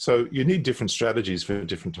 So you need different strategies for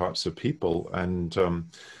different types of people, and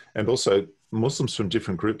also Muslims from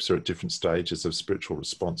different groups are at different stages of spiritual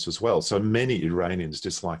response as well. So many Iranians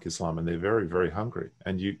dislike Islam, and they're very, very hungry.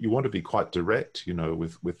 And you want to be quite direct, you know,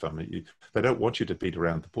 with them. They don't want you to beat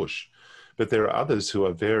around the bush. But there are others who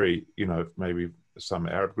are very, you know, maybe some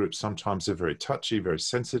Arab groups, sometimes they're very touchy, very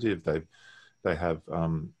sensitive. They have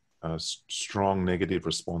strong negative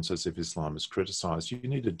responses if Islam is criticized. You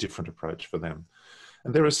need a different approach for them.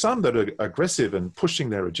 And there are some that are aggressive and pushing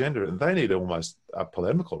their agenda, and they need almost a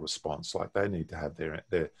polemical response, like they need to have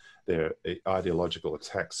their ideological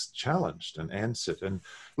attacks challenged and answered. And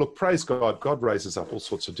look, praise God, God raises up all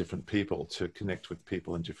sorts of different people to connect with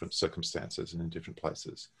people in different circumstances and in different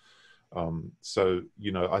places. So,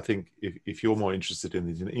 you know, I think if you're more interested in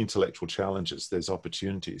these intellectual challenges, there's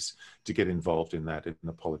opportunities to get involved in that in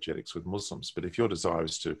apologetics with Muslims. But if your desire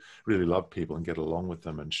is to really love people and get along with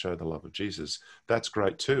them and show the love of Jesus, that's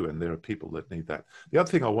great too. And there are people that need that. The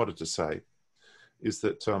other thing I wanted to say is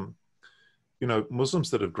that, you know,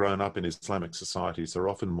 Muslims that have grown up in Islamic societies are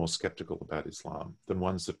often more skeptical about Islam than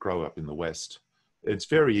ones that grow up in the West. It's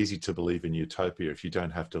very easy to believe in utopia if you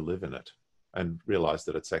don't have to live in it and realize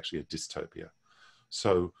that it's actually a dystopia.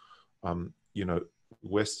 So, you know,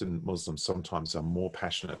 Western Muslims sometimes are more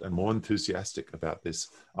passionate and more enthusiastic about this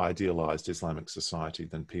idealized Islamic society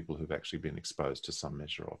than people who've actually been exposed to some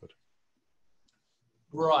measure of it.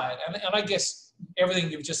 Right, and I guess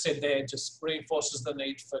everything you've just said there just reinforces the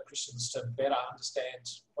need for Christians to better understand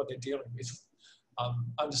what they're dealing with,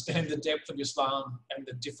 understand the depth of Islam and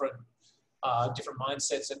the different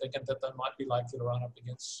mindsets that they might be likely to run up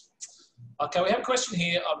against. Okay, we have a question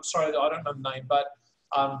here. I'm sorry, I don't know the name, but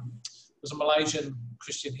there's a Malaysian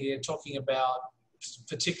Christian here talking about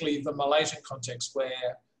particularly the Malaysian context where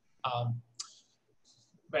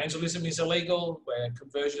evangelism is illegal, where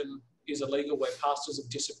conversion is illegal, where pastors have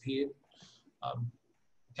disappeared.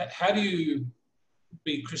 How do you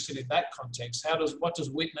be Christian in that context? What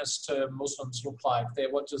does witness to Muslims look like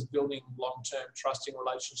there? What does building long-term trusting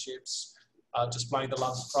relationships, displaying the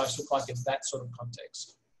love of Christ look like in that sort of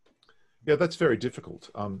context? Yeah, that's very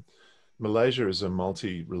difficult. Malaysia is a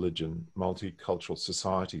multi-religion, multicultural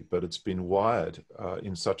society, but it's been wired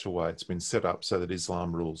in such a way, it's been set up so that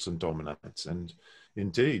Islam rules and dominates. And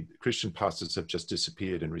indeed, Christian pastors have just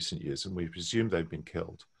disappeared in recent years, and we presume they've been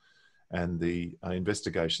killed. And the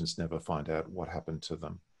investigations never find out what happened to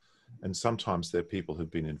them. And sometimes they're people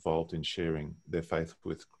who've been involved in sharing their faith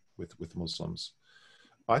with Muslims.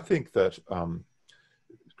 I think that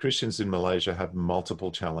Christians in Malaysia have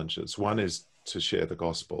multiple challenges. One is to share the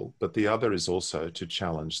gospel, but the other is also to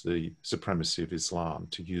challenge the supremacy of Islam,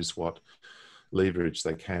 to use what leverage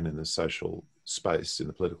they can in the social space, in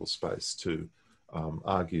the political space, to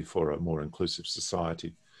argue for a more inclusive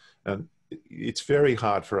society. And it's very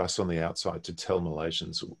hard for us on the outside to tell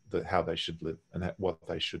Malaysians how they should live and what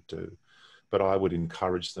they should do. But I would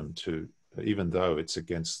encourage them to, even though it's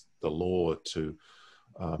against the law to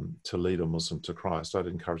lead a Muslim to Christ, I'd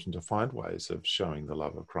encourage them to find ways of showing the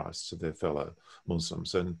love of Christ to their fellow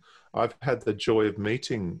Muslims. And I've had the joy of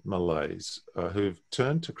meeting Malays who've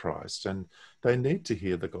turned to Christ, and they need to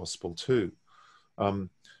hear the gospel too.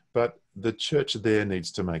 But the church there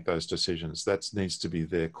needs to make those decisions. That needs to be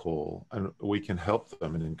their call. And we can help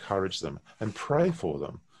them and encourage them and pray for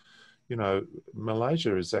them. You know,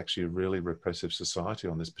 Malaysia is actually a really repressive society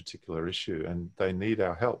on this particular issue, and they need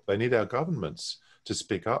our help. They need our governments to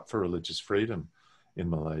speak up for religious freedom in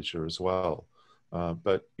Malaysia as well.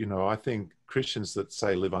 But, you know, I think Christians that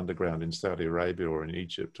say live underground in Saudi Arabia or in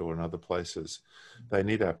Egypt or in other places, they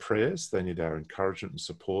need our prayers, they need our encouragement and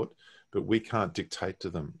support, but we can't dictate to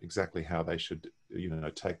them exactly how they should, you know,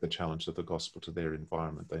 take the challenge of the gospel to their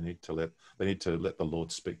environment. They need to let the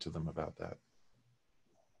Lord speak to them about that.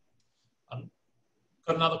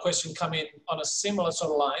 Got another question come in on a similar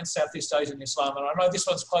sort of line, Southeast Asian Islam, and I know this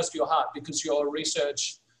one's close to your heart because your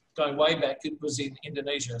research going way back, it was in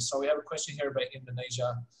Indonesia. So we have a question here about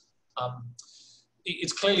Indonesia.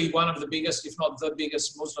 It's clearly one of the biggest, if not the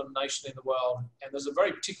biggest Muslim nation in the world. And there's a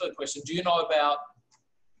very particular question. Do you know about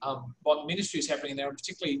what ministry is happening there? And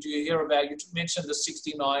particularly, do you hear about, you mentioned the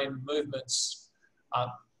 69 movements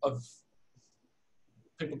of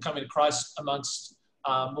people coming to Christ amongst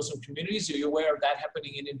Muslim communities. Are you aware of that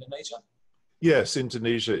happening in Indonesia? Yes,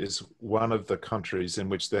 Indonesia is one of the countries in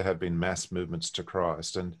which there have been mass movements to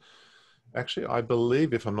Christ. And actually, I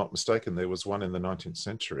believe, if I'm not mistaken, there was one in the 19th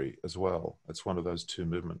century as well. It's one of those two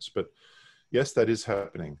movements. But yes, that is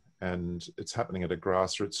happening. And it's happening at a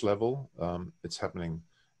grassroots level. It's happening,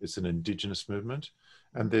 it's an indigenous movement.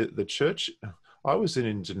 And the church, I was in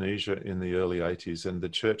Indonesia in the early 80s, and the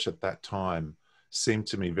church at that time seemed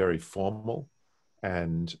to me very formal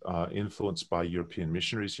and influenced by European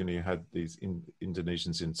missionaries. You know, you had these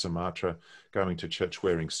Indonesians in Sumatra going to church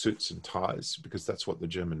wearing suits and ties because that's what the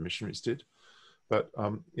German missionaries did. But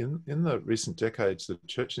in the recent decades, the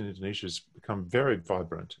church in Indonesia has become very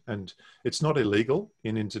vibrant, and it's not illegal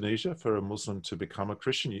in Indonesia for a Muslim to become a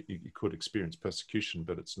Christian. You could experience persecution,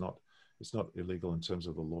 but it's not illegal in terms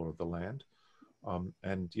of the law of the land.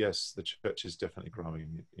 And yes, the church is definitely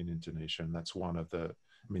growing in Indonesia, and that's one of the.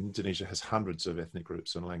 I mean, Indonesia has hundreds of ethnic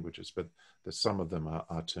groups and languages, but some of them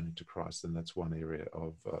are turning to Christ, and that's one area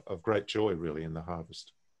of great joy, really, in the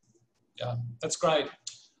harvest. Yeah, that's great.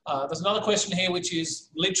 There's another question here, which is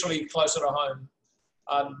literally closer to home.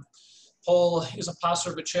 Paul is a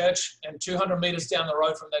pastor of a church, and 200 meters down the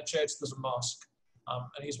road from that church, there's a mosque.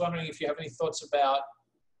 And he's wondering if you have any thoughts about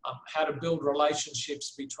how to build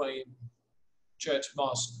relationships between church,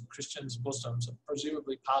 mosque, Christians, Muslims, and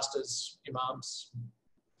presumably pastors, imams.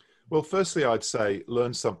 Well, firstly, I'd say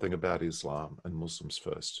learn something about Islam and Muslims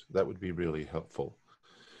first. That would be really helpful.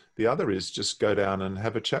 The other is just go down and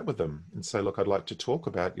have a chat with them and say, look, I'd like to talk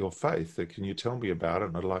about your faith. Can you tell me about it?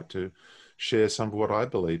 And I'd like to share some of what I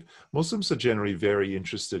believe. Muslims are generally very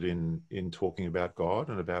interested in talking about God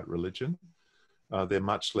and about religion. They're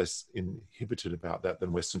much less inhibited about that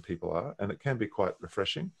than Western people are, and it can be quite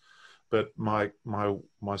refreshing. But my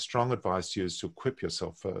strong advice to you is to equip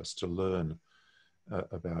yourself first to learn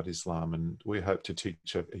about Islam, and we hope to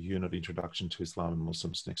teach a unit introduction to Islam and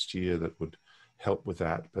Muslims next year that would help with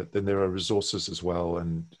that. But then there are resources as well,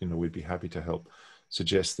 and we'd be happy to help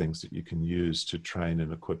suggest things that you can use to train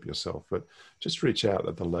and equip yourself. But just reach out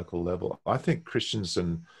at the local level. I think Christians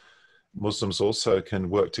and Muslims also can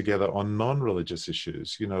work together on non-religious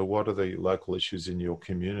issues. What are the local issues in your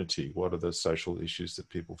community? What are the social issues that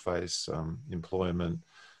people face? Employment,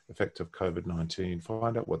 effect of COVID-19,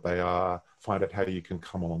 find out what they are, find out how you can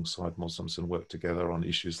come alongside Muslims and work together on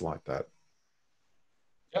issues like that.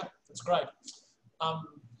 Yeah, that's great.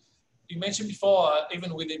 You mentioned before,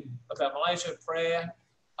 even about Malaysia, prayer.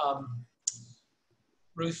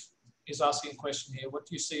 Ruth is asking a question here. What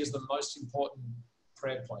do you see as the most important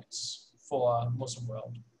prayer points for Muslim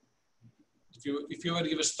world? If you were to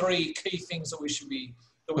give us 3 key things that we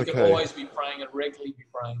could always be praying and regularly be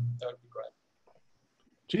praying, that would be great.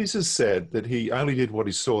 Jesus said that he only did what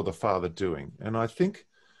he saw the Father doing. And I think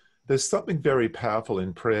there's something very powerful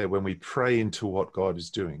in prayer when we pray into what God is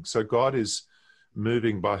doing. So God is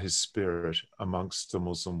moving by his Spirit amongst the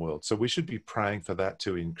Muslim world. So we should be praying for that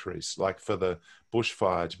to increase, like for the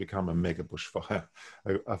bushfire to become a mega bushfire,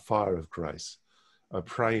 a fire of grace.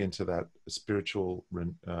 Pray into that spiritual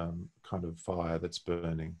kind of fire that's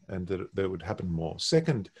burning, and that there would happen more.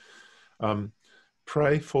 Second,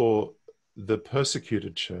 pray for the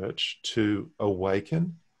persecuted church to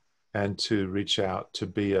awaken and to reach out to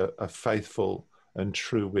be a faithful and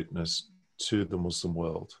true witness to the Muslim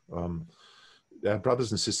world. Our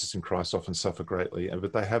brothers and sisters in Christ often suffer greatly,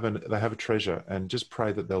 but they have a treasure, and just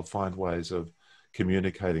pray that they'll find ways of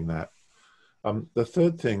communicating that. The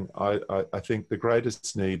third thing, I think the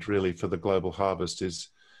greatest need really for the global harvest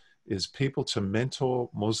is people to mentor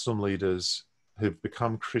Muslim leaders who've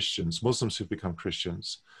become Christians, Muslims who've become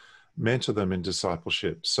Christians, mentor them in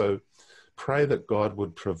discipleship. So pray that God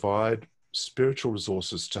would provide spiritual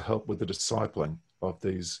resources to help with the discipling of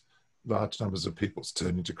these large numbers of people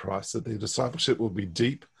turning to Christ, that their discipleship will be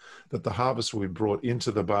deep, that the harvest will be brought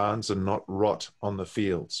into the barns and not rot on the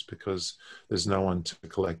fields because there's no one to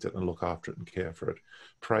collect it and look after it and care for it.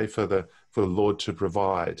 Pray for the Lord to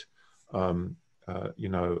provide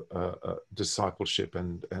discipleship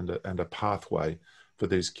and a pathway for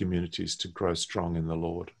these communities to grow strong in the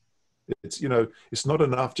Lord. It's not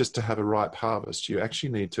enough just to have a ripe harvest. You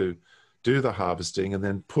actually need to do the harvesting and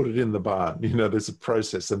then put it in the barn. There's a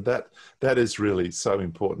process, and that is really so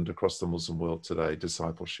important across the Muslim world today,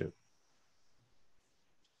 discipleship.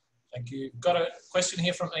 Thank you. Got a question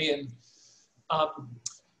here from Ian.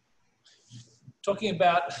 Talking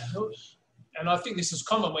about, and I think this is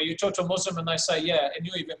common, where you talk to a Muslim and they say, yeah, and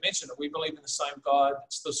you even mentioned it, we believe in the same God.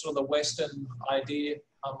 It's the sort of the Western idea.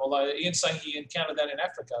 Although Ian's saying he encountered that in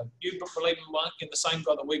Africa. You believe in the same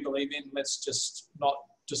God that we believe in. Let's just not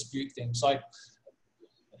dispute things. Like,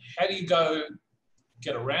 how do you go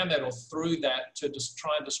get around that or through that to just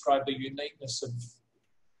try and describe the uniqueness of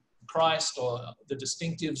Christ or the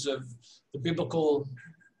distinctives of the biblical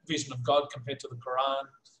vision of God compared to the Quran?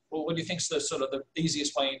 Well, what do you think is the sort of the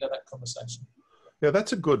easiest way into that conversation? Yeah,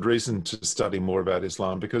 that's a good reason to study more about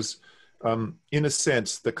Islam because, in a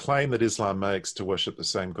sense, the claim that Islam makes to worship the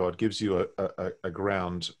same God gives you a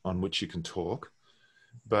ground on which you can talk.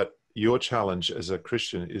 But your challenge as a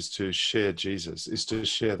Christian is to share Jesus, is to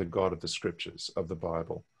share the God of the scriptures, of the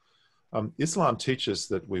Bible. Islam teaches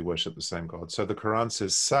that we worship the same God. So the Quran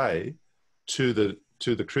says, say to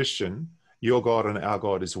the Christian, your God and our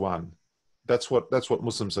God is one. That's what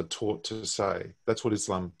Muslims are taught to say. That's what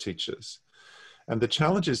Islam teaches. And the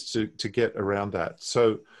challenge is to get around that.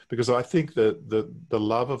 So, because I think that the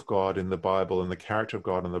love of God in the Bible and the character of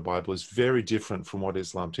God in the Bible is very different from what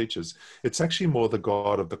Islam teaches. It's actually more the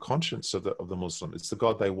God of the conscience of the Muslim. It's the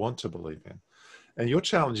God they want to believe in. And your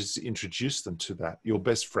challenge is to introduce them to that, your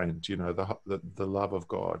best friend, you know, the love of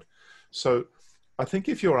God. So I think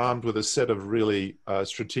if you're armed with a set of really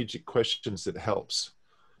strategic questions, it helps.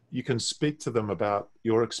 You can speak to them about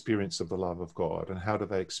your experience of the love of God and how do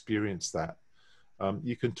they experience that.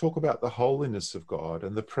 You can talk about the holiness of God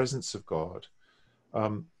and the presence of God.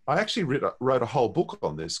 I actually wrote a whole book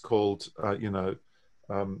on this called, The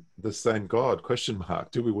Same God, ?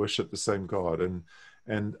 Do we worship the same God?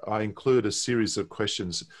 And I include a series of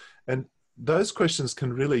questions. And those questions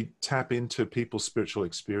can really tap into people's spiritual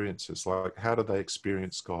experiences, like how do they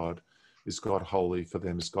experience God? Is God holy for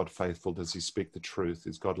them? Is God faithful? Does he speak the truth?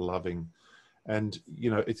 Is God loving? And,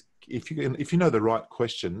 you know, if you know the right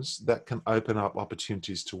questions, that can open up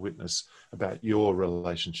opportunities to witness about your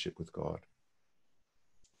relationship with God.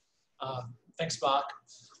 Thanks, Mark.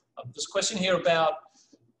 There's a question here about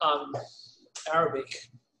Arabic.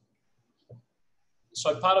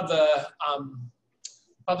 So part of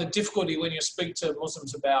the difficulty when you speak to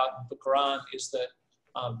Muslims about the Quran is that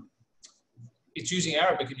it's using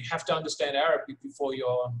Arabic, and you have to understand Arabic before you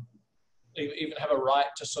even have a right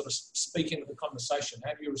to sort of speak into the conversation.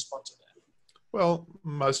 How do you respond to that? Well,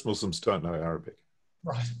 most Muslims don't know Arabic.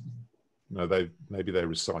 Right. No, maybe they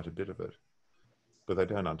recite a bit of it, but they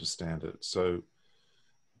don't understand it. So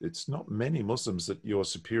it's not many Muslims that your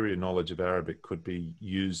superior knowledge of Arabic could be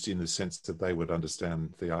used in the sense that they would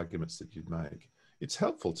understand the arguments that you'd make. It's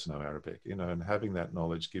helpful to know Arabic, you know, and having that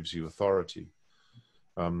knowledge gives you authority.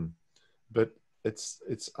 But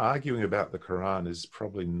it's arguing about the Quran is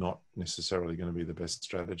probably not necessarily going to be the best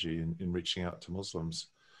strategy in reaching out to Muslims.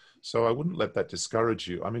 So I wouldn't let that discourage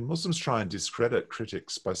you. I mean, Muslims try and discredit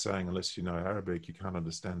critics by saying, unless you know Arabic, you can't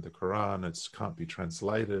understand the Quran, it can't be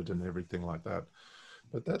translated and everything like that.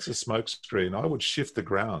 But that's a smokescreen. I would shift the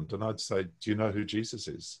ground and I'd say, do you know who Jesus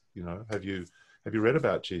is? You know, have you read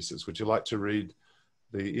about Jesus? Would you like to read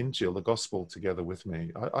the Injil, the gospel, together with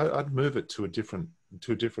me? I'd move it to a different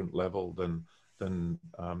level than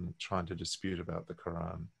trying to dispute about the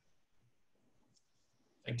Quran.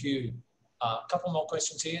 Thank you. A couple more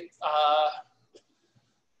questions here.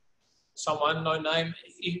 Someone, no name.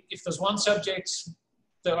 If there's one subject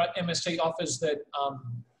that MST offers that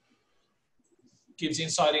gives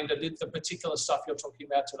insight into the particular stuff you're talking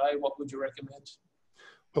about today, what would you recommend?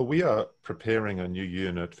 Well, we are preparing a new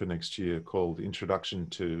unit for next year called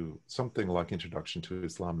something like Introduction to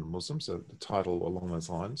Islam and Muslims, the title along those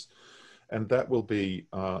lines. And that will be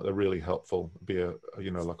a really helpful,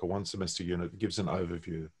 like a one semester unit that gives an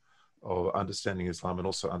overview of understanding Islam and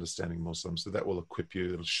also understanding Muslims. So that will equip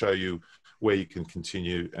you, it'll show you where you can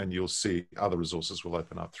continue, and you'll see other resources will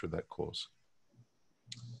open up through that course.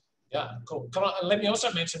 Yeah, cool. Let me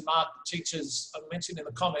also mention Mark teaches, I mentioned in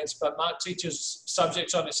the comments, but Mark teaches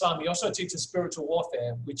subjects on Islam. He also teaches spiritual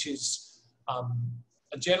warfare, which is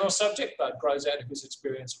a general subject, but grows out of his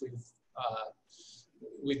experience with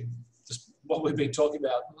what we've been talking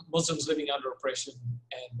about, Muslims living under oppression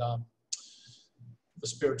and the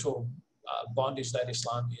spiritual bondage that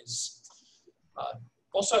Islam is.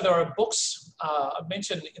 Also, there are books I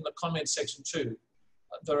mentioned in the comments section too.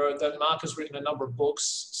 That Mark has written a number of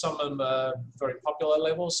books. Some of them are very popular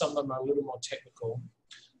level, some of them are a little more technical.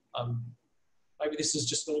 Maybe this is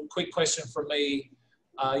just a little quick question from me.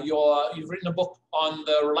 You've written a book on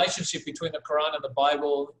the relationship between the Quran and the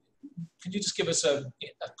Bible. Could you just give us a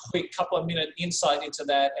quick couple of minute insight into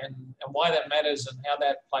that and why that matters and how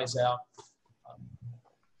that plays out?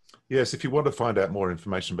 Yes, if you want to find out more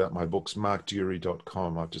information about my books,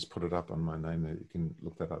 markdury.com. I've just put it up on my name there. You can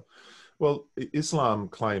look that up. Well, Islam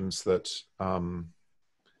claims that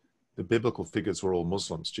the biblical figures were all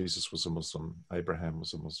Muslims. Jesus was a Muslim. Abraham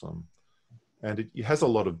was a Muslim. And it has a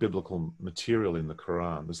lot of biblical material in the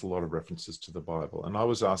Quran. There's a lot of references to the Bible. And I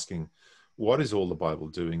was asking, what is all the Bible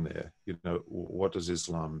doing there? You know, what is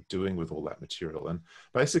Islam doing with all that material? And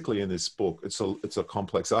basically in this book, it's a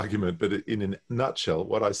complex argument, but in a nutshell,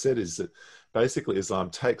 what I said is that basically Islam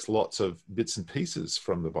takes lots of bits and pieces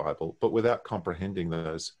from the Bible, but without comprehending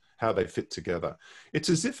those, how they fit together. It's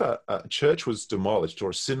as if a church was demolished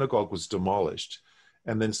or a synagogue was demolished,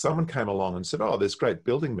 and then someone came along and said, oh, there's great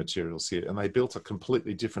building materials here, and they built a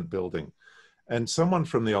completely different building. And someone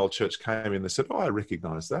from the old church came in and said, oh, I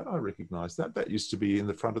recognize that. I recognize that. That used to be in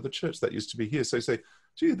the front of the church. That used to be here. So you say,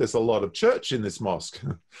 gee, there's a lot of church in this mosque.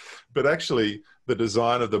 But actually, the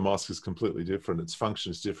design of the mosque is completely different. Its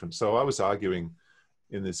function is different. So I was arguing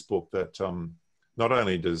in this book that not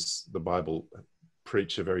only does the Bible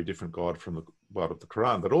preach a very different God from the God of the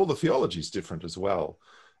Quran, but all the theology is different as well.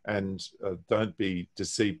 And don't be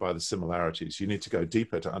deceived by the similarities. You need to go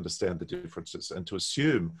deeper to understand the differences, and to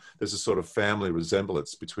assume there's a sort of family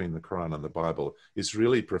resemblance between the Quran and the Bible is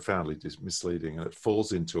really profoundly misleading, and it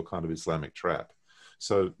falls into a kind of Islamic trap.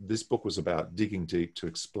 So this book was about digging deep to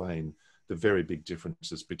explain the very big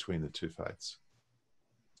differences between the two faiths.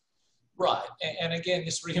 Right, and again,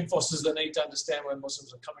 this reinforces the need to understand where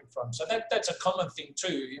Muslims are coming from. So that's a common thing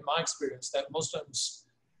too, in my experience, that Muslims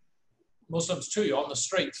too on the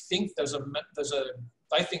street think they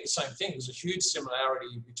think the same thing. There's a huge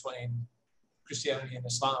similarity between Christianity and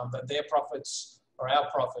Islam, that their prophets are our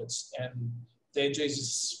prophets and their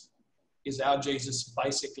Jesus is our Jesus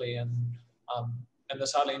basically, and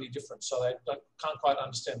there's hardly any difference. So they can't quite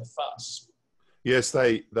understand the fuss. Yes,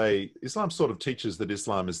 Islam sort of teaches that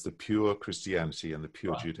Islam is the pure Christianity and the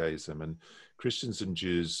pure Judaism, and Christians and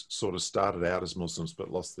Jews sort of started out as Muslims but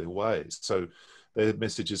lost their ways. So their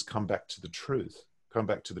message is come back to the truth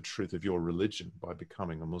of your religion by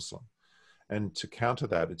becoming a Muslim. And to counter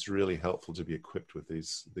that, it's really helpful to be equipped with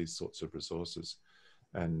these sorts of resources.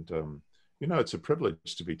 And, you know, it's a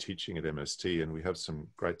privilege to be teaching at MST, and we have some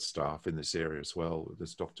great staff in this area as well.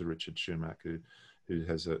 There's Dr. Richard Shumack, who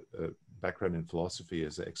has a background in philosophy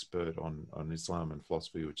as an expert on Islam and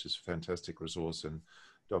philosophy, which is a fantastic resource. And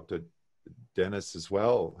Dr. Dennis as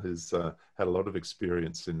well has had a lot of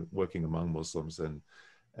experience in working among Muslims and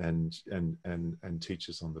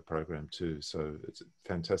teaches on the program too. So it's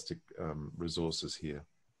fantastic resources here.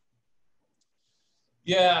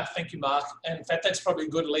 Yeah, thank you, Mark. And in fact, that's probably a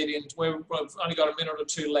good lead in. We've only got a minute or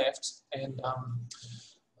two left, and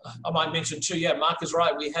I might mention too. Yeah, Mark is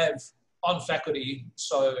right. We have on faculty,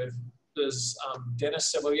 so there's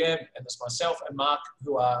Dennis Sevelier, and there's myself and Mark,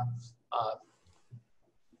 who are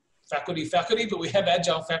faculty, but we have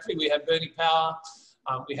adjunct faculty. We have Bernie Power.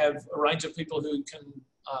 We have a range of people who can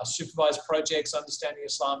supervise projects, understanding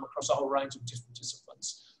Islam across a whole range of different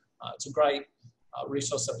disciplines. It's a great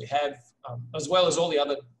resource that we have, as well as all the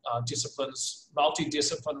other disciplines,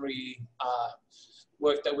 multidisciplinary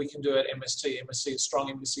work that we can do at MST. MST is strong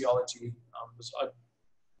in missiology. I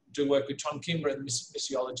do work with Tom Kimber in the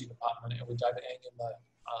missiology department, and with David Eng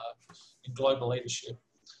in global leadership.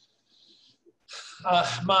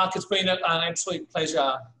 Mark, it's been an absolute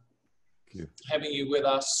pleasure having you with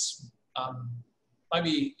us.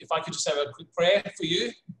 Maybe if I could just have a quick prayer for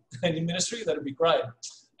you and your ministry, that'd be great.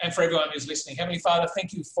 And for everyone who's listening. Heavenly Father,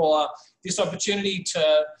 thank you for this opportunity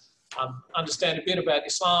to understand a bit about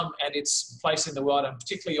Islam and its place in the world, and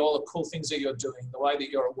particularly all the cool things that you're doing, the way that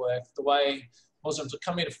you're at work, the way Muslims are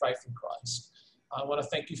coming to faith in Christ. I want to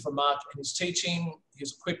thank you for Mark and his teaching,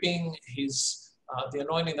 his equipping, the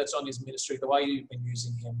anointing that's on his ministry, the way you've been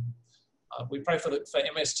using him. We pray for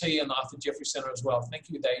MST and the Arthur Jeffrey Center as well. Thank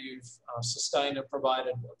you that you've sustained and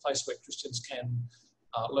provided a place where Christians can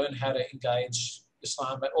learn how to engage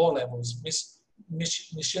Islam at all levels,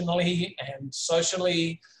 missionally and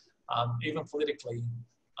socially, even politically.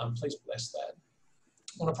 Please bless that.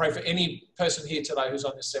 I want to pray for any person here today who's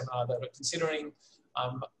on this seminar that are considering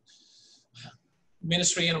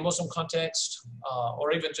ministry in a Muslim context,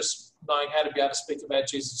 or even just knowing how to be able to speak about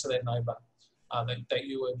Jesus to their neighbour, that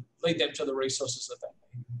you would lead them to the resources that they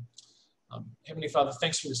need. Heavenly Father,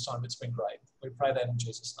 thanks for this time. It's been great. We pray that in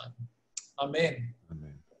Jesus' name. Amen.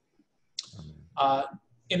 Amen. Amen.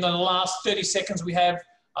 In the last 30 seconds we have,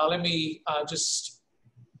 let me just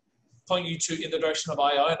point you in the direction of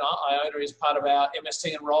Iona. Iona is part of our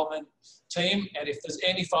MST enrollment team, and if there's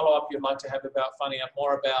any follow-up you'd like to have about finding out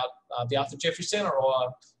more about the Arthur Jeffrey Center or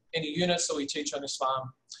any units that we teach on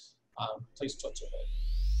Islam, please talk to her.